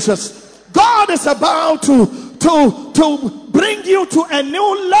Jesus, God is about to bring you to a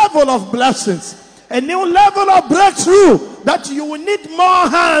new level of blessings, a new level of breakthrough that you will need more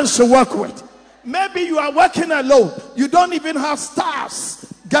hands to work with. Maybe you are working alone. You don't even have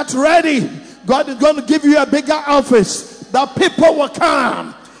staffs. Get ready. God is going to give you a bigger office that people will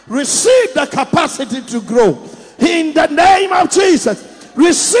come. Receive the capacity to grow. In the name of Jesus,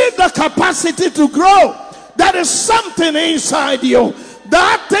 receive the capacity to grow. There is something inside you.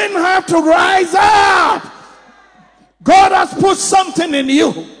 That thing has to rise up. God has put something in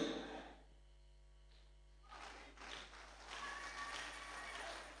you.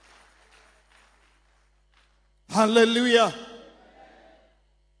 Hallelujah.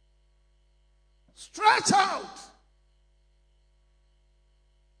 Stretch out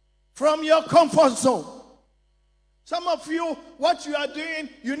from your comfort zone. Some of you, what you are doing,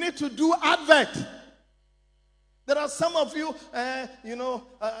 you need to do advert. There are some of you,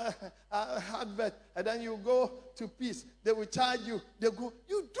 advert, and then you go to Peace. They will charge you. They go,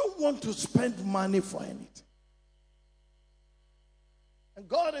 you don't want to spend money for anything. And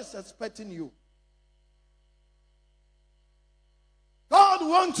God is expecting you. God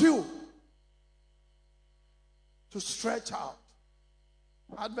wants you to stretch out.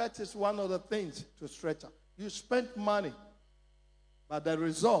 Advert is one of the things to stretch out. You spend money, but the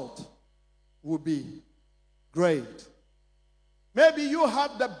result will be great. Maybe you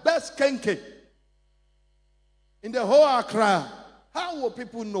have the best kenke in the whole Accra. How will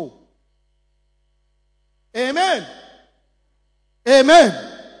people know? Amen.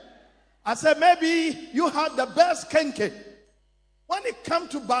 Amen. I said maybe you have the best kenke. When it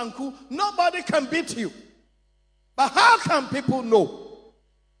comes to Banku, nobody can beat you. But how can people know?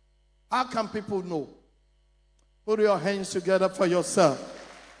 How can people know? Put your hands together for yourself.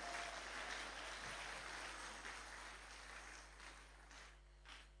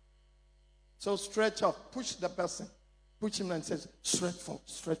 So stretch up. Push the person. Push him and says, stretch forward,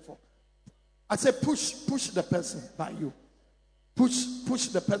 stretch forward. I say push the person by you. Push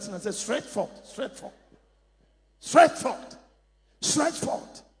the person and say, stretch forward, stretch forward. Stretch forward. Stretch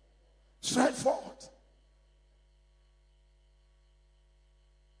forward. Stretch forward.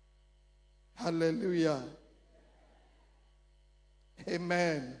 Hallelujah.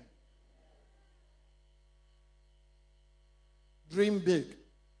 Amen. Dream big.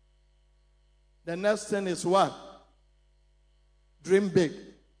 The next thing is what? Dream big.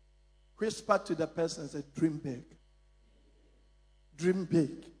 Whisper to the person and say, dream big. Dream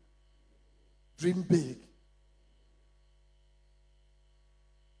big. Dream big.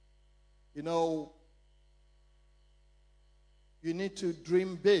 You know, you need to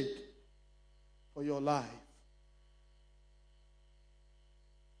dream big for your life.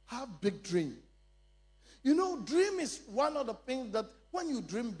 Have big dream. You know, dream is one of the things that when you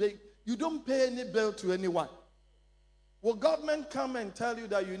dream big, you don't pay any bill to anyone. Will government come and tell you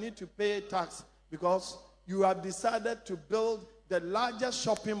that you need to pay tax because you have decided to build the largest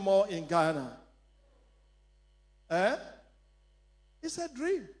shopping mall in Ghana? It's a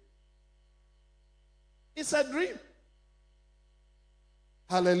dream. It's a dream.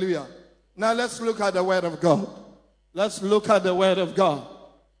 Hallelujah. Now let's look at the word of God. Let's look at the word of God.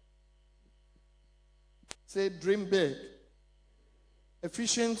 Say dream big.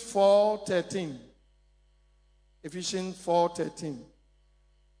 Ephesians 4:13. Ephesians 4:13.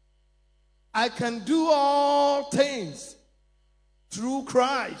 I can do all things through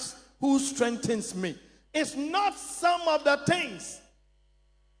Christ who strengthens me. It's not some of the things.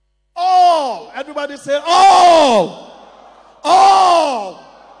 All. Everybody say all. All.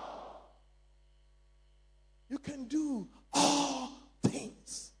 You can do all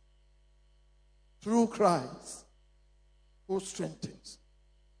things through Christ who strengthens.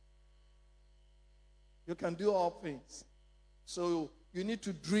 You can do all things. So you need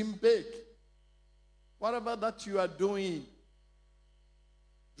to dream big. Whatever that you are doing,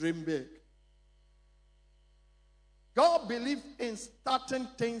 dream big. God believes in starting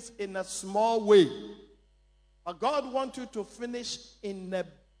things in a small way. But God wants you to finish in a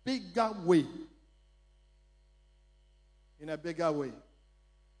bigger way. In a bigger way.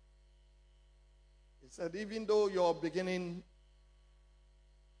 He said, even though your beginning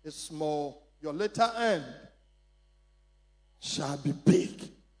is small, your later end shall be big.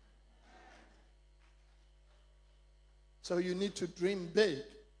 So you need to dream big.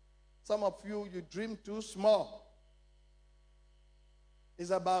 Some of you dream too small. It's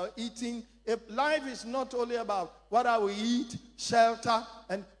about eating. If life is not only about what I will eat, shelter,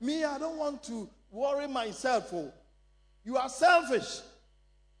 and me, I don't want to worry myself. Oh, you are selfish.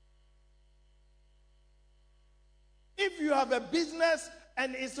 If you have a business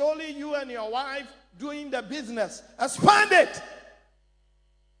and it's only you and your wife doing the business, expand it.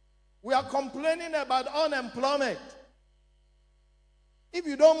 We are complaining about unemployment. If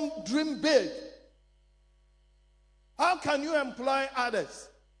you don't dream big, how can you employ others?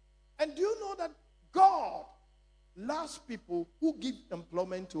 And do you know that God loves people who give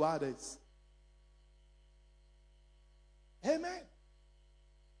employment to others? Amen.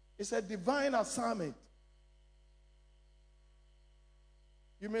 It's a divine assignment.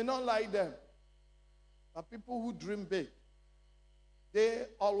 You may not like them, but people who dream big, they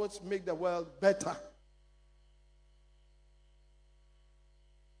always make the world better.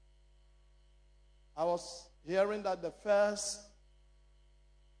 I was hearing that the first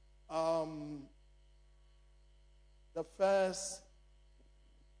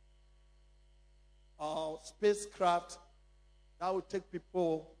spacecraft that would take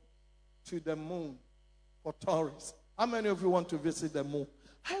people to the moon for tourists. How many of you want to visit the moon?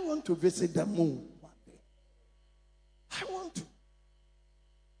 I want to visit the moon one day. I want to.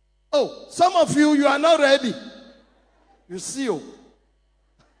 Oh, some of you, you are not ready. You see, oh.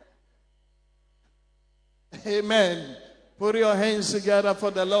 Amen. Put your hands together for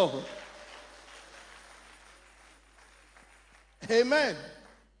the Lord. Amen.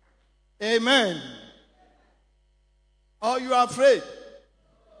 Amen. Are you afraid?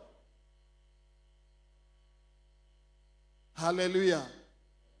 Hallelujah.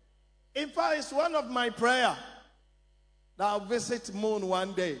 In fact, it's one of my prayer that I'll visit moon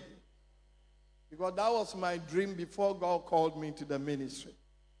one day. Because that was my dream before God called me to the ministry.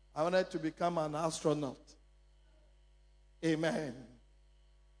 I wanted to become an astronaut. Amen.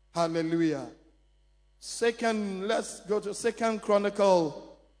 Hallelujah. Let's go to 2 Chronicles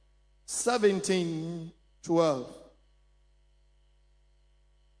 17:12.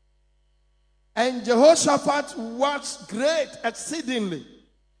 And Jehoshaphat was great exceedingly,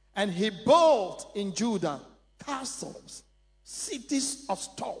 and he built in Judah castles, cities of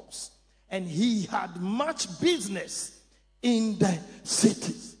stores, and he had much business in the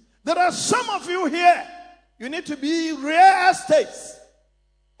cities. There are some of you here, you need to be real estate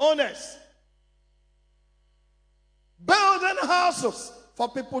owners, building houses for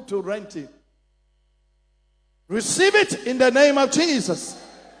people to rent it. Receive it in the name of Jesus.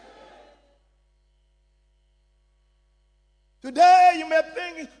 Today you may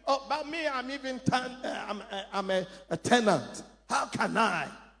think, oh, about me, I'm a tenant. How can I?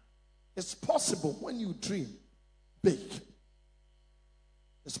 It's possible when you dream big.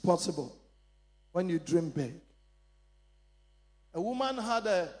 It's possible when you dream big. A woman had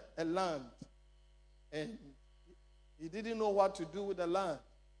a land, and he didn't know what to do with the land.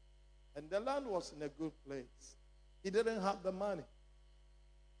 And the land was in a good place. He didn't have the money.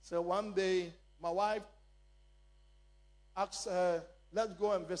 So one day, my wife asked her, let's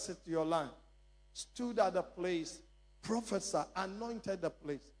go and visit your land. Stood at the place, prophesied, anointed the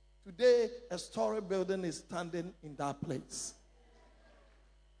place. Today, a story building is standing in that place.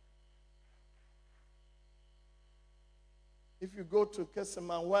 If you go to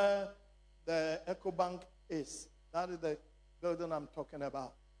Keseman, where the EcoBank is, that is the building I'm talking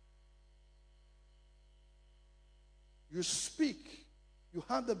about. You speak, you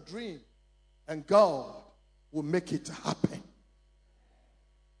have the dream, and God will make it happen.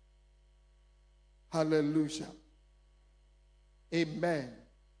 Hallelujah. Amen.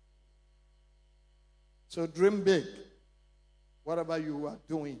 So dream big. Whatever you are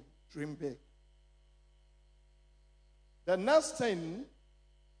doing, dream big. The next thing,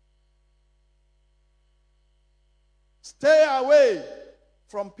 stay away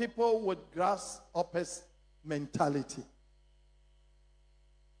from people with grasshoppers mentality.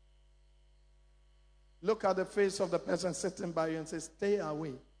 Look at the face of the person sitting by you and say, stay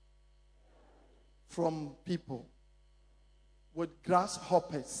away from people with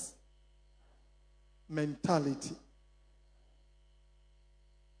grasshoppers mentality.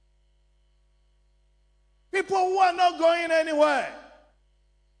 People who are not going anywhere.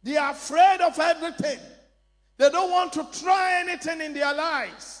 They are afraid of everything. They don't want to try anything in their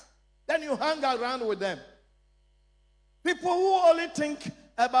lives. Then you hang around with them. People who only think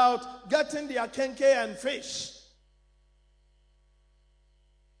about getting their kenke and fish.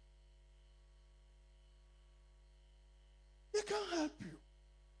 They can't help you.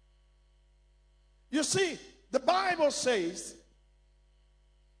 You see, the Bible says,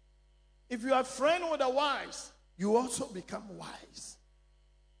 if you are a friend with the wise, you also become wise.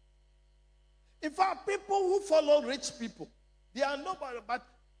 In fact, people who follow rich people, they are nobody but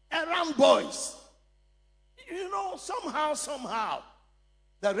errand boys. You know, somehow,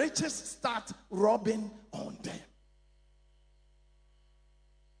 the riches start robbing on them.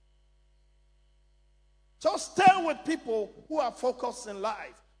 So stay with people who are focused in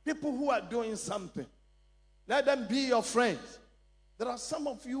life, people who are doing something. Let them be your friends. There are some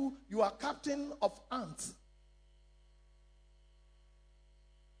of you, you are captain of ants.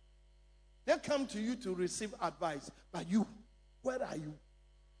 They come to you to receive advice. But you, where are you?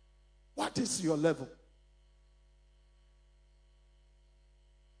 What is your level?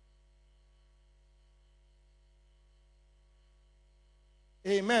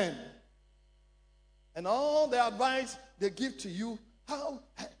 Amen. And all the advice they give to you, how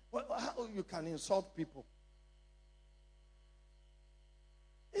you can insult people.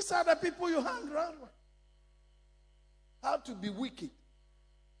 These are the people you hang around with. How to be wicked.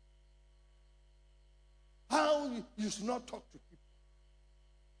 How you should not talk to people.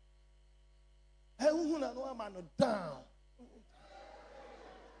 Down.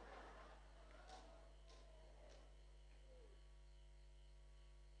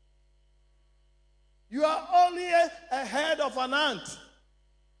 You are only a head of an ant.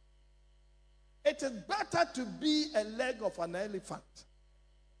 It is better to be a leg of an elephant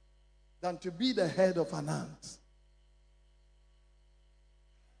than to be the head of an ant.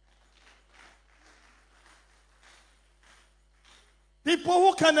 People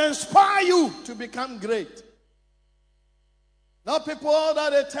who can inspire you to become great. Not people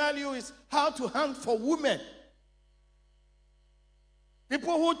that they tell you is how to hunt for women.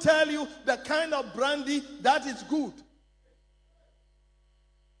 People who tell you the kind of brandy that is good.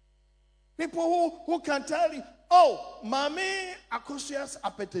 People who can tell you, oh, Mami Akosia's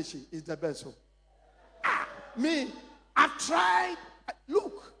appetition is the best. Me, I've tried.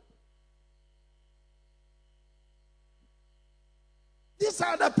 Look. These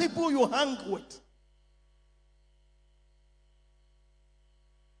are the people you hang with.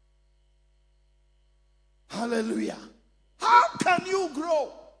 Hallelujah. How can you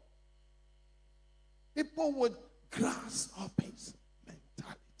grow? People with grasshoppers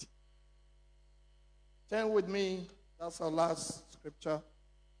mentality. Turn with me. That's our last scripture.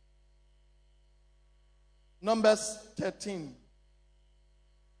 Numbers 13.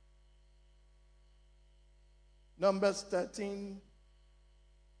 Numbers 13.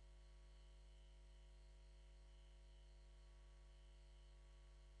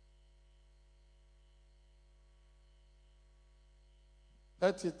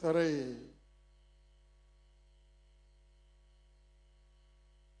 (33).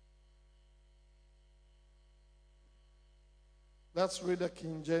 Let's read the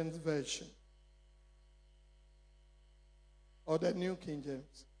King James Version. Or the New King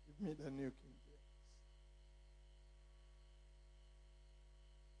James. Give me the New King James.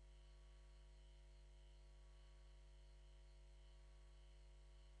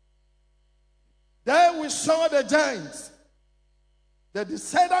 There we saw the giants. The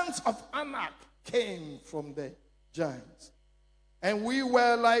descendants of Anak came from the giants. And we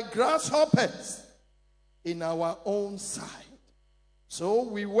were like grasshoppers in our own sight. So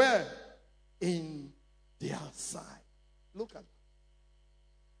we were in their sight. Look at that.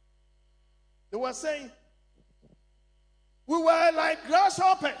 They were saying, we were like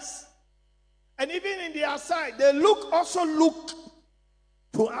grasshoppers. And even in their sight, they also look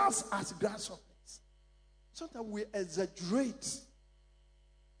to us as grasshoppers. So that we exaggerate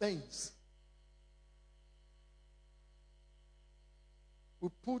things. We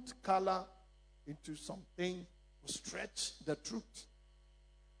put color into something to stretch the truth.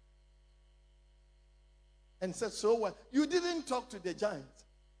 And said, so what? You didn't talk to the giant.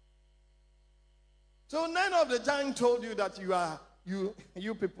 So none of the giant told you that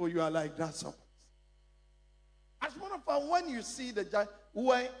you people, you are like grasshoppers. As a matter of fact, when you see the giant, we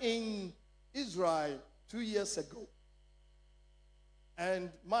were in Israel 2 years ago.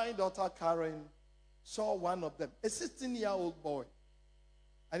 And my daughter Karen saw one of them, a 16-year-old boy.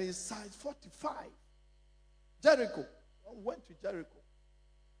 And he's size 45. Jericho. I went to Jericho.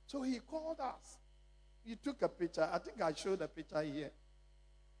 So he called us. He took a picture. I think I showed a picture here.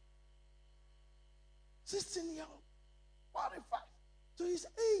 16-year-old. 45. So he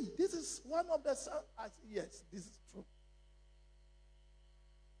said, hey, this is one of the sons. I said, yes, this is true.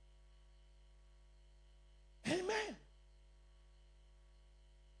 Amen.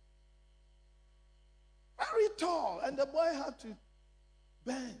 Very tall, and the boy had to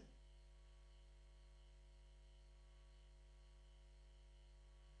bend.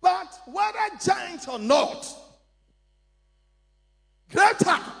 But whether giant or not,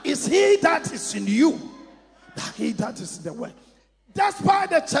 greater is he that is in you than he that is in the world. Despite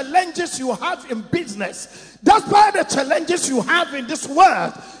the challenges you have in business, despite the challenges you have in this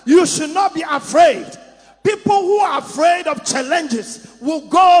world, you should not be afraid. People who are afraid of challenges will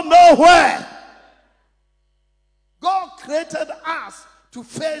go nowhere. God created us to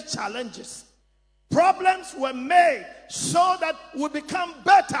face challenges. Problems were made so that we become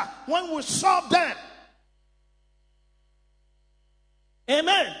better when we solve them.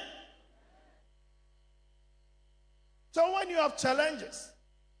 Amen. So when you have challenges,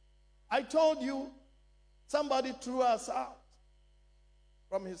 I told you somebody threw us out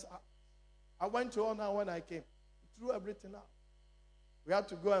from his house. I went to honor when I came. He threw everything out. We had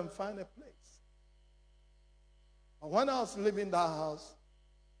to go and find a place. But when I was leaving that house,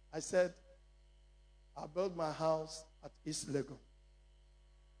 I said, I'll build my house at East Legon.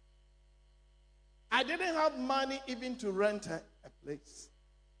 I didn't have money even to rent a place.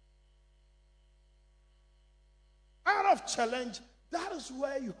 Out of challenge, that is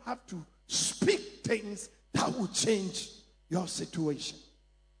where you have to speak things that will change your situation.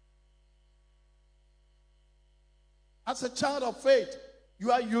 As a child of faith,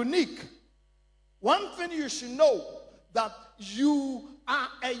 you are unique. One thing you should know, that you are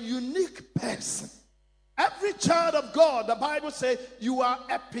a unique person. Every child of God, the Bible says, you are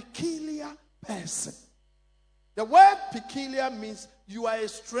a peculiar person. The word peculiar means you are a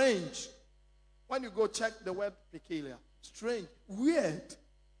strange. When you go check the word peculiar, strange, weird.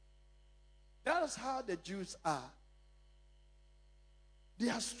 That is how the Jews are. They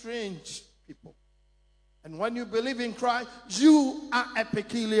are strange people. And when you believe in Christ, you are a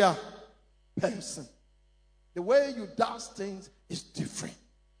peculiar person. The way you do things is different.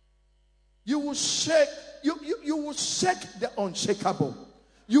 You will shake, you will shake the unshakable.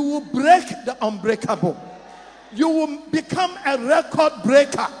 You will break the unbreakable. You will become a record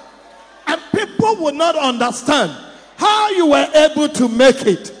breaker. And people will not understand how you were able to make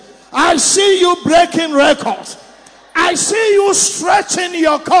it. I see you breaking records. I see you stretching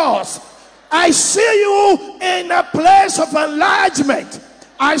your cause. I see you in a place of enlargement.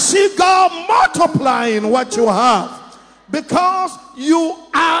 I see God multiplying what you have, because you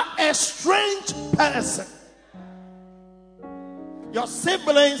are a strange person. Your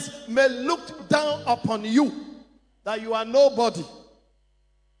siblings may look down upon you, that you are nobody.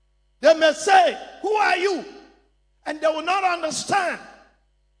 They may say, who are you? And they will not understand,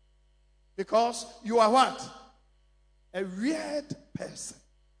 because you are what? A weird person.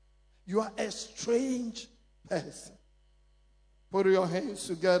 You are a strange person. Put your hands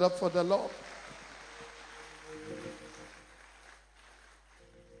together for the Lord.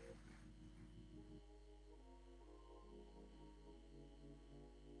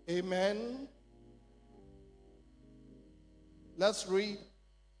 Amen. Let's read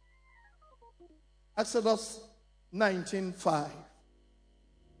Exodus 19:5.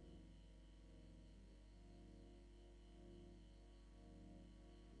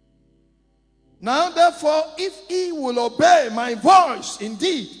 Now therefore, if ye will obey my voice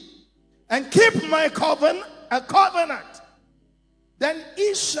indeed, and keep my covenant, then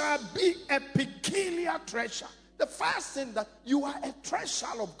it shall be a peculiar treasure. The first thing, that you are a treasure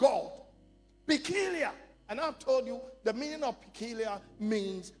of God. Peculiar. And I've told you the meaning of peculiar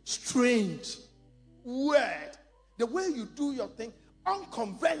means strange, weird. The way you do your thing,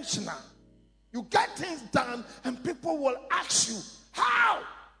 unconventional. You get things done and people will ask you, how?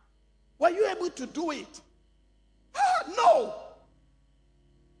 Were you able to do it? No.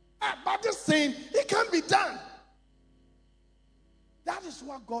 But this thing, it can be done. That is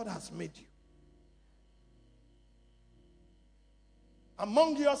what God has made you.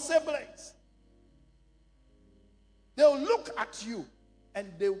 Among your siblings, they'll look at you and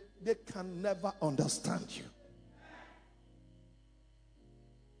they can never understand you.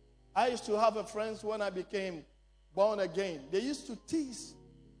 I used to have a friend when I became born again. They used to tease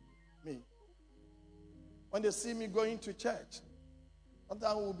me when they see me going to church.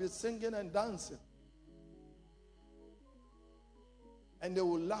 Sometimes we'll be singing and dancing, and they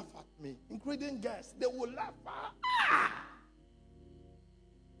will laugh at me, including guests. They will laugh.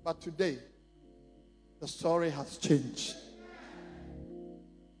 But today, the story has changed.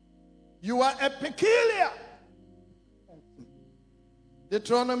 You are a peculiar.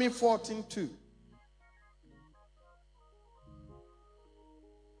 Deuteronomy 14:2.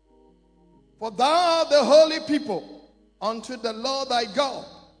 For thou art the holy people unto the Lord thy God,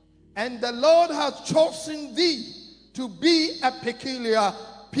 and the Lord hath chosen thee to be a peculiar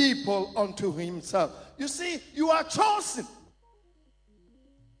people unto himself. You see, you are chosen.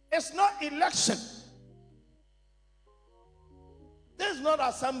 It's not election. This is not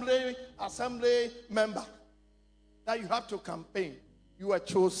assembly member that you have to campaign. You are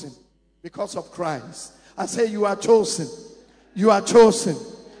chosen because of Christ. I say you are chosen. You are chosen.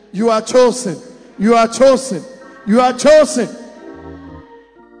 You are chosen. You are chosen. You are chosen.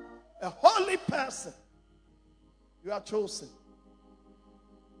 A holy person. You are chosen.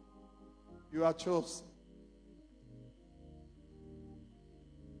 You are chosen.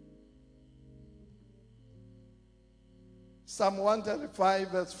 Psalm 135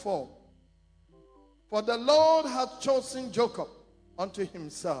 verse 4. For the Lord hath chosen Jacob unto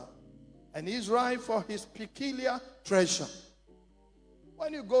himself, and Israel for his peculiar treasure.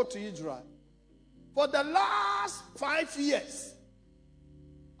 When you go to Israel, for the last 5 years,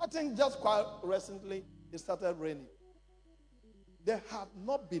 I think just quite recently it started raining. There had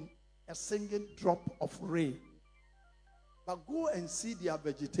not been a single drop of rain. But go and see their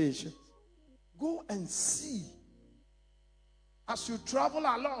vegetation. Go and see, as you travel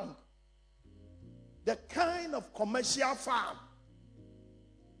along, the kind of commercial farm,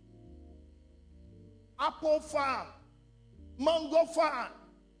 apple farm, mango farm,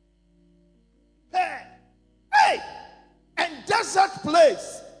 pear, and desert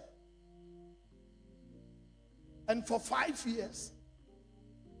place. And for 5 years,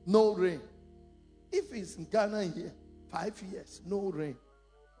 no rain. If it's in Ghana here, 5 years, no rain.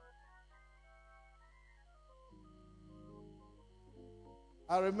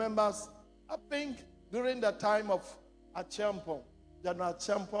 I remember, I think during the time of Acheampong, General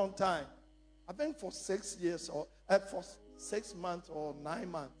Acheampong time, I think for 6 years or for 6 months or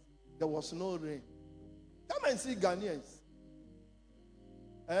 9 months, there was no rain. Come and see Ghanaians.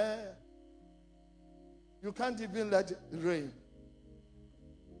 You can't even let it rain.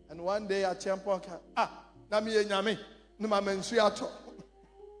 And one day Acheampong came, nami enyame, numa mensuato.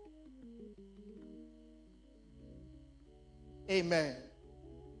 Amen.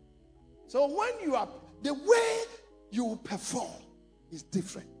 So when you are, the way you perform is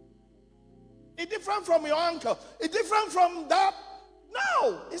different. It's different from your uncle. It's different from that.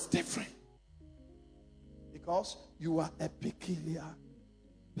 No, it's different. Because you are a peculiar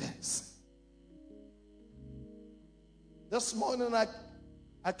person. This morning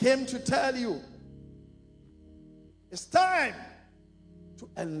I came to tell you, it's time to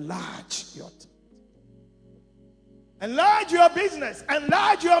enlarge your tent. Enlarge your business.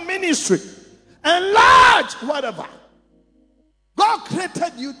 Enlarge your ministry. Enlarge whatever. God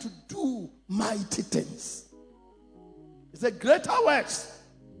created you to do mighty things. He said, greater works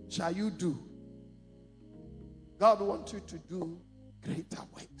shall you do. God wants you to do greater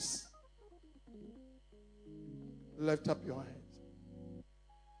works. Lift up your hands.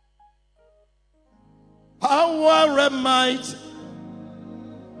 Power and might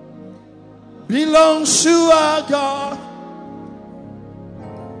belongs to our God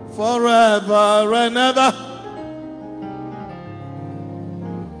forever and ever.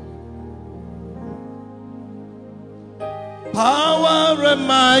 Power and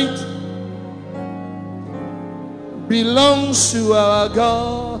might belongs to our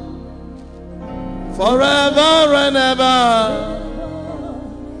God forever and ever.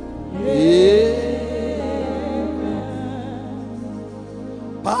 Yeah.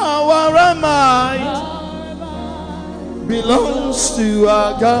 Power and might belongs to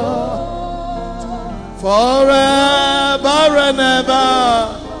our God forever and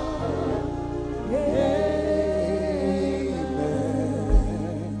ever. Amen.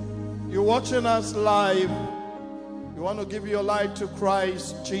 You're watching us live. You want to give your life to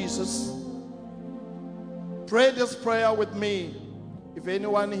Christ Jesus. Pray this prayer with me. If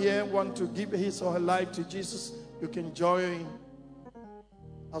anyone here wants to give his or her life to Jesus, you can join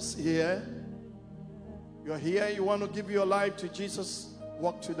us here. You're here, you want to give your life to Jesus,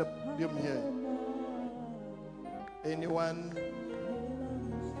 walk to the podium here. Anyone?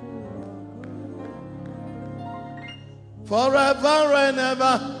 Forever and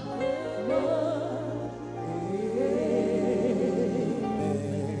ever.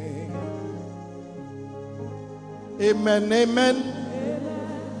 Amen, amen.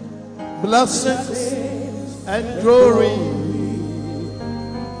 Blessings and glory,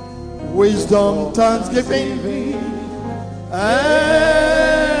 wisdom, thanksgiving,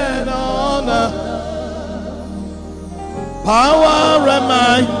 and honor, power and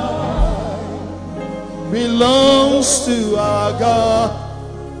might belongs to our God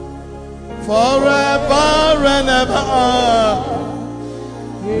forever and ever.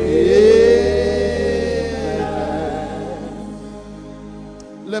 Amen.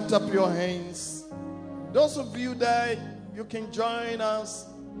 Lift up your hands. Those of you there, you can join us,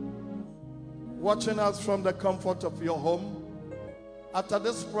 watching us from the comfort of your home. After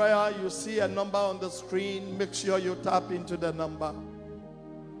this prayer, you see a number on the screen. Make sure you tap into the number.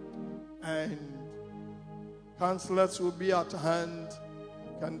 And counselors will be at hand,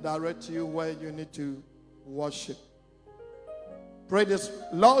 can direct you where you need to worship. Pray this.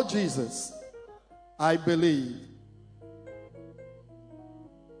 Lord Jesus, I believe.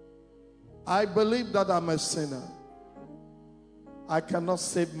 I believe that I'm a sinner. I cannot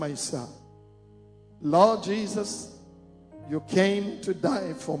save myself. Lord Jesus, you came to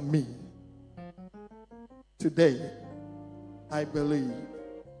die for me. Today, I believe.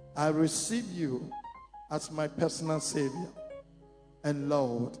 I receive you as my personal Savior. And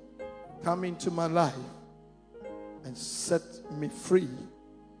Lord, come into my life and set me free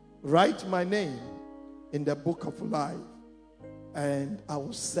Write my name in the book of life, and I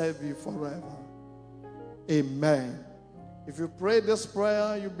will serve you forever. Amen. If you pray this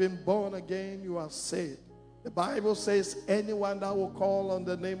prayer, you've been born again, you are saved. The Bible says anyone that will call on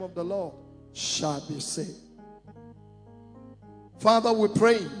the name of the Lord shall be saved. Father, we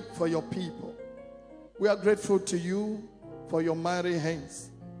pray for your people. We are grateful to you for your mighty hands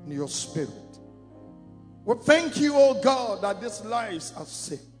and your spirit. We thank you, oh God, that these lives are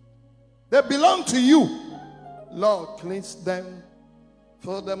saved. They belong to you. Lord, cleanse them,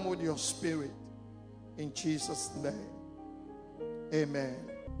 fill them with your spirit. In Jesus' name, amen.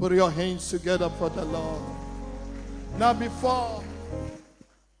 Put your hands together for the Lord. Now before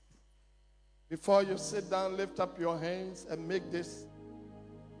you sit down, lift up your hands and make this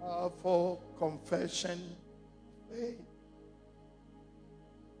powerful confession of faith.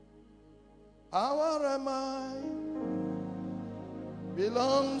 Our am I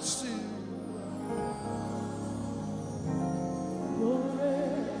belongs to you.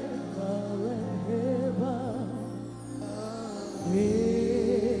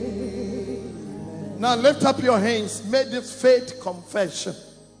 Now lift up your hands. Make this faith confession.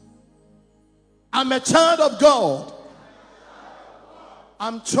 I'm a child of God.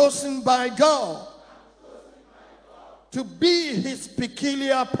 I'm chosen by God to be his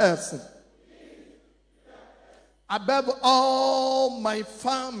peculiar person. Above all my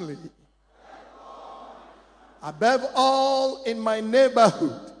family. Above all in my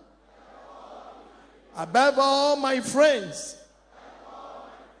neighborhood. Above all my friends.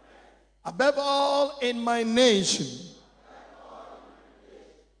 Above all in my nation.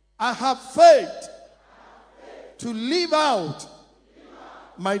 I have faith to live out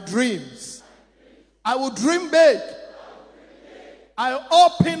my dreams. I will dream big. I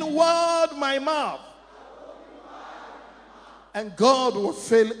open wide my mouth. And God will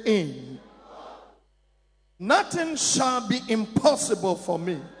fill in. Nothing shall be impossible for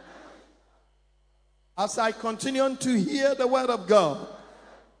me. As I continue to hear the word of God,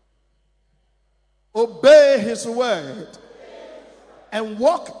 obey his word, and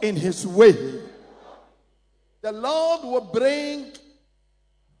walk in his way, the Lord will bring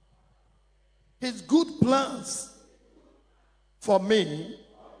his good plans for me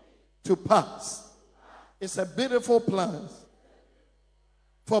to pass. It's a beautiful plan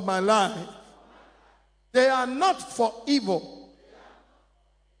for my life. They are not for evil.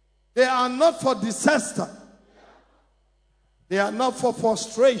 They are not for disaster. They are not for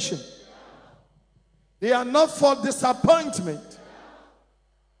frustration. They are not for disappointment.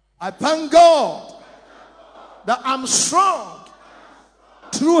 I thank God that I'm strong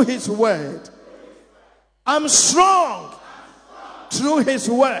through his word. I'm strong through his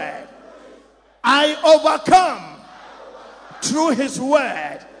word. I overcome through his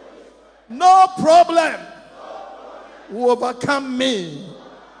word. No problem will overcome me.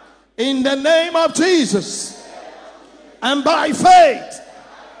 In the name of Jesus. And by faith,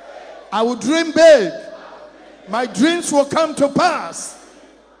 I will dream big. My dreams will come to pass.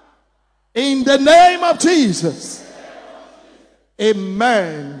 In the name of Jesus.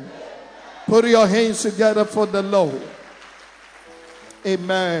 Amen. Put your hands together for the Lord.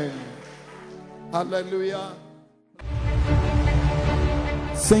 Amen. Hallelujah.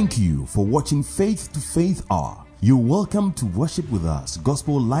 Thank you for watching Faith to Faith Hour. You're welcome to worship with us,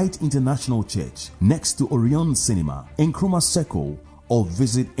 Gospel Light International Church, next to Orion Cinema, Nkrumah Circle, or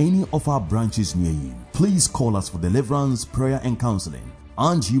visit any of our branches near you. Please call us for deliverance, prayer, and counseling.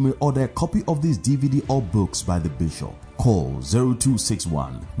 And you may order a copy of this DVD or books by the Bishop. Call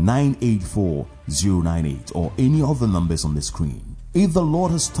 0261 984 098 or any of the numbers on the screen. If the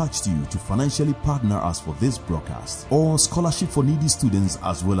Lord has touched you to financially partner us for this broadcast or scholarship for needy students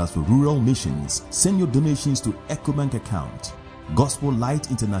as well as for rural missions, send your donations to EcoBank account, Gospel Light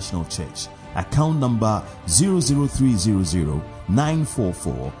International Church, account number 00300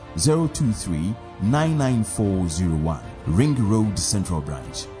 944 023 99401, Ring Road Central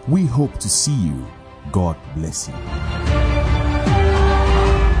Branch. We hope to see you. God bless you.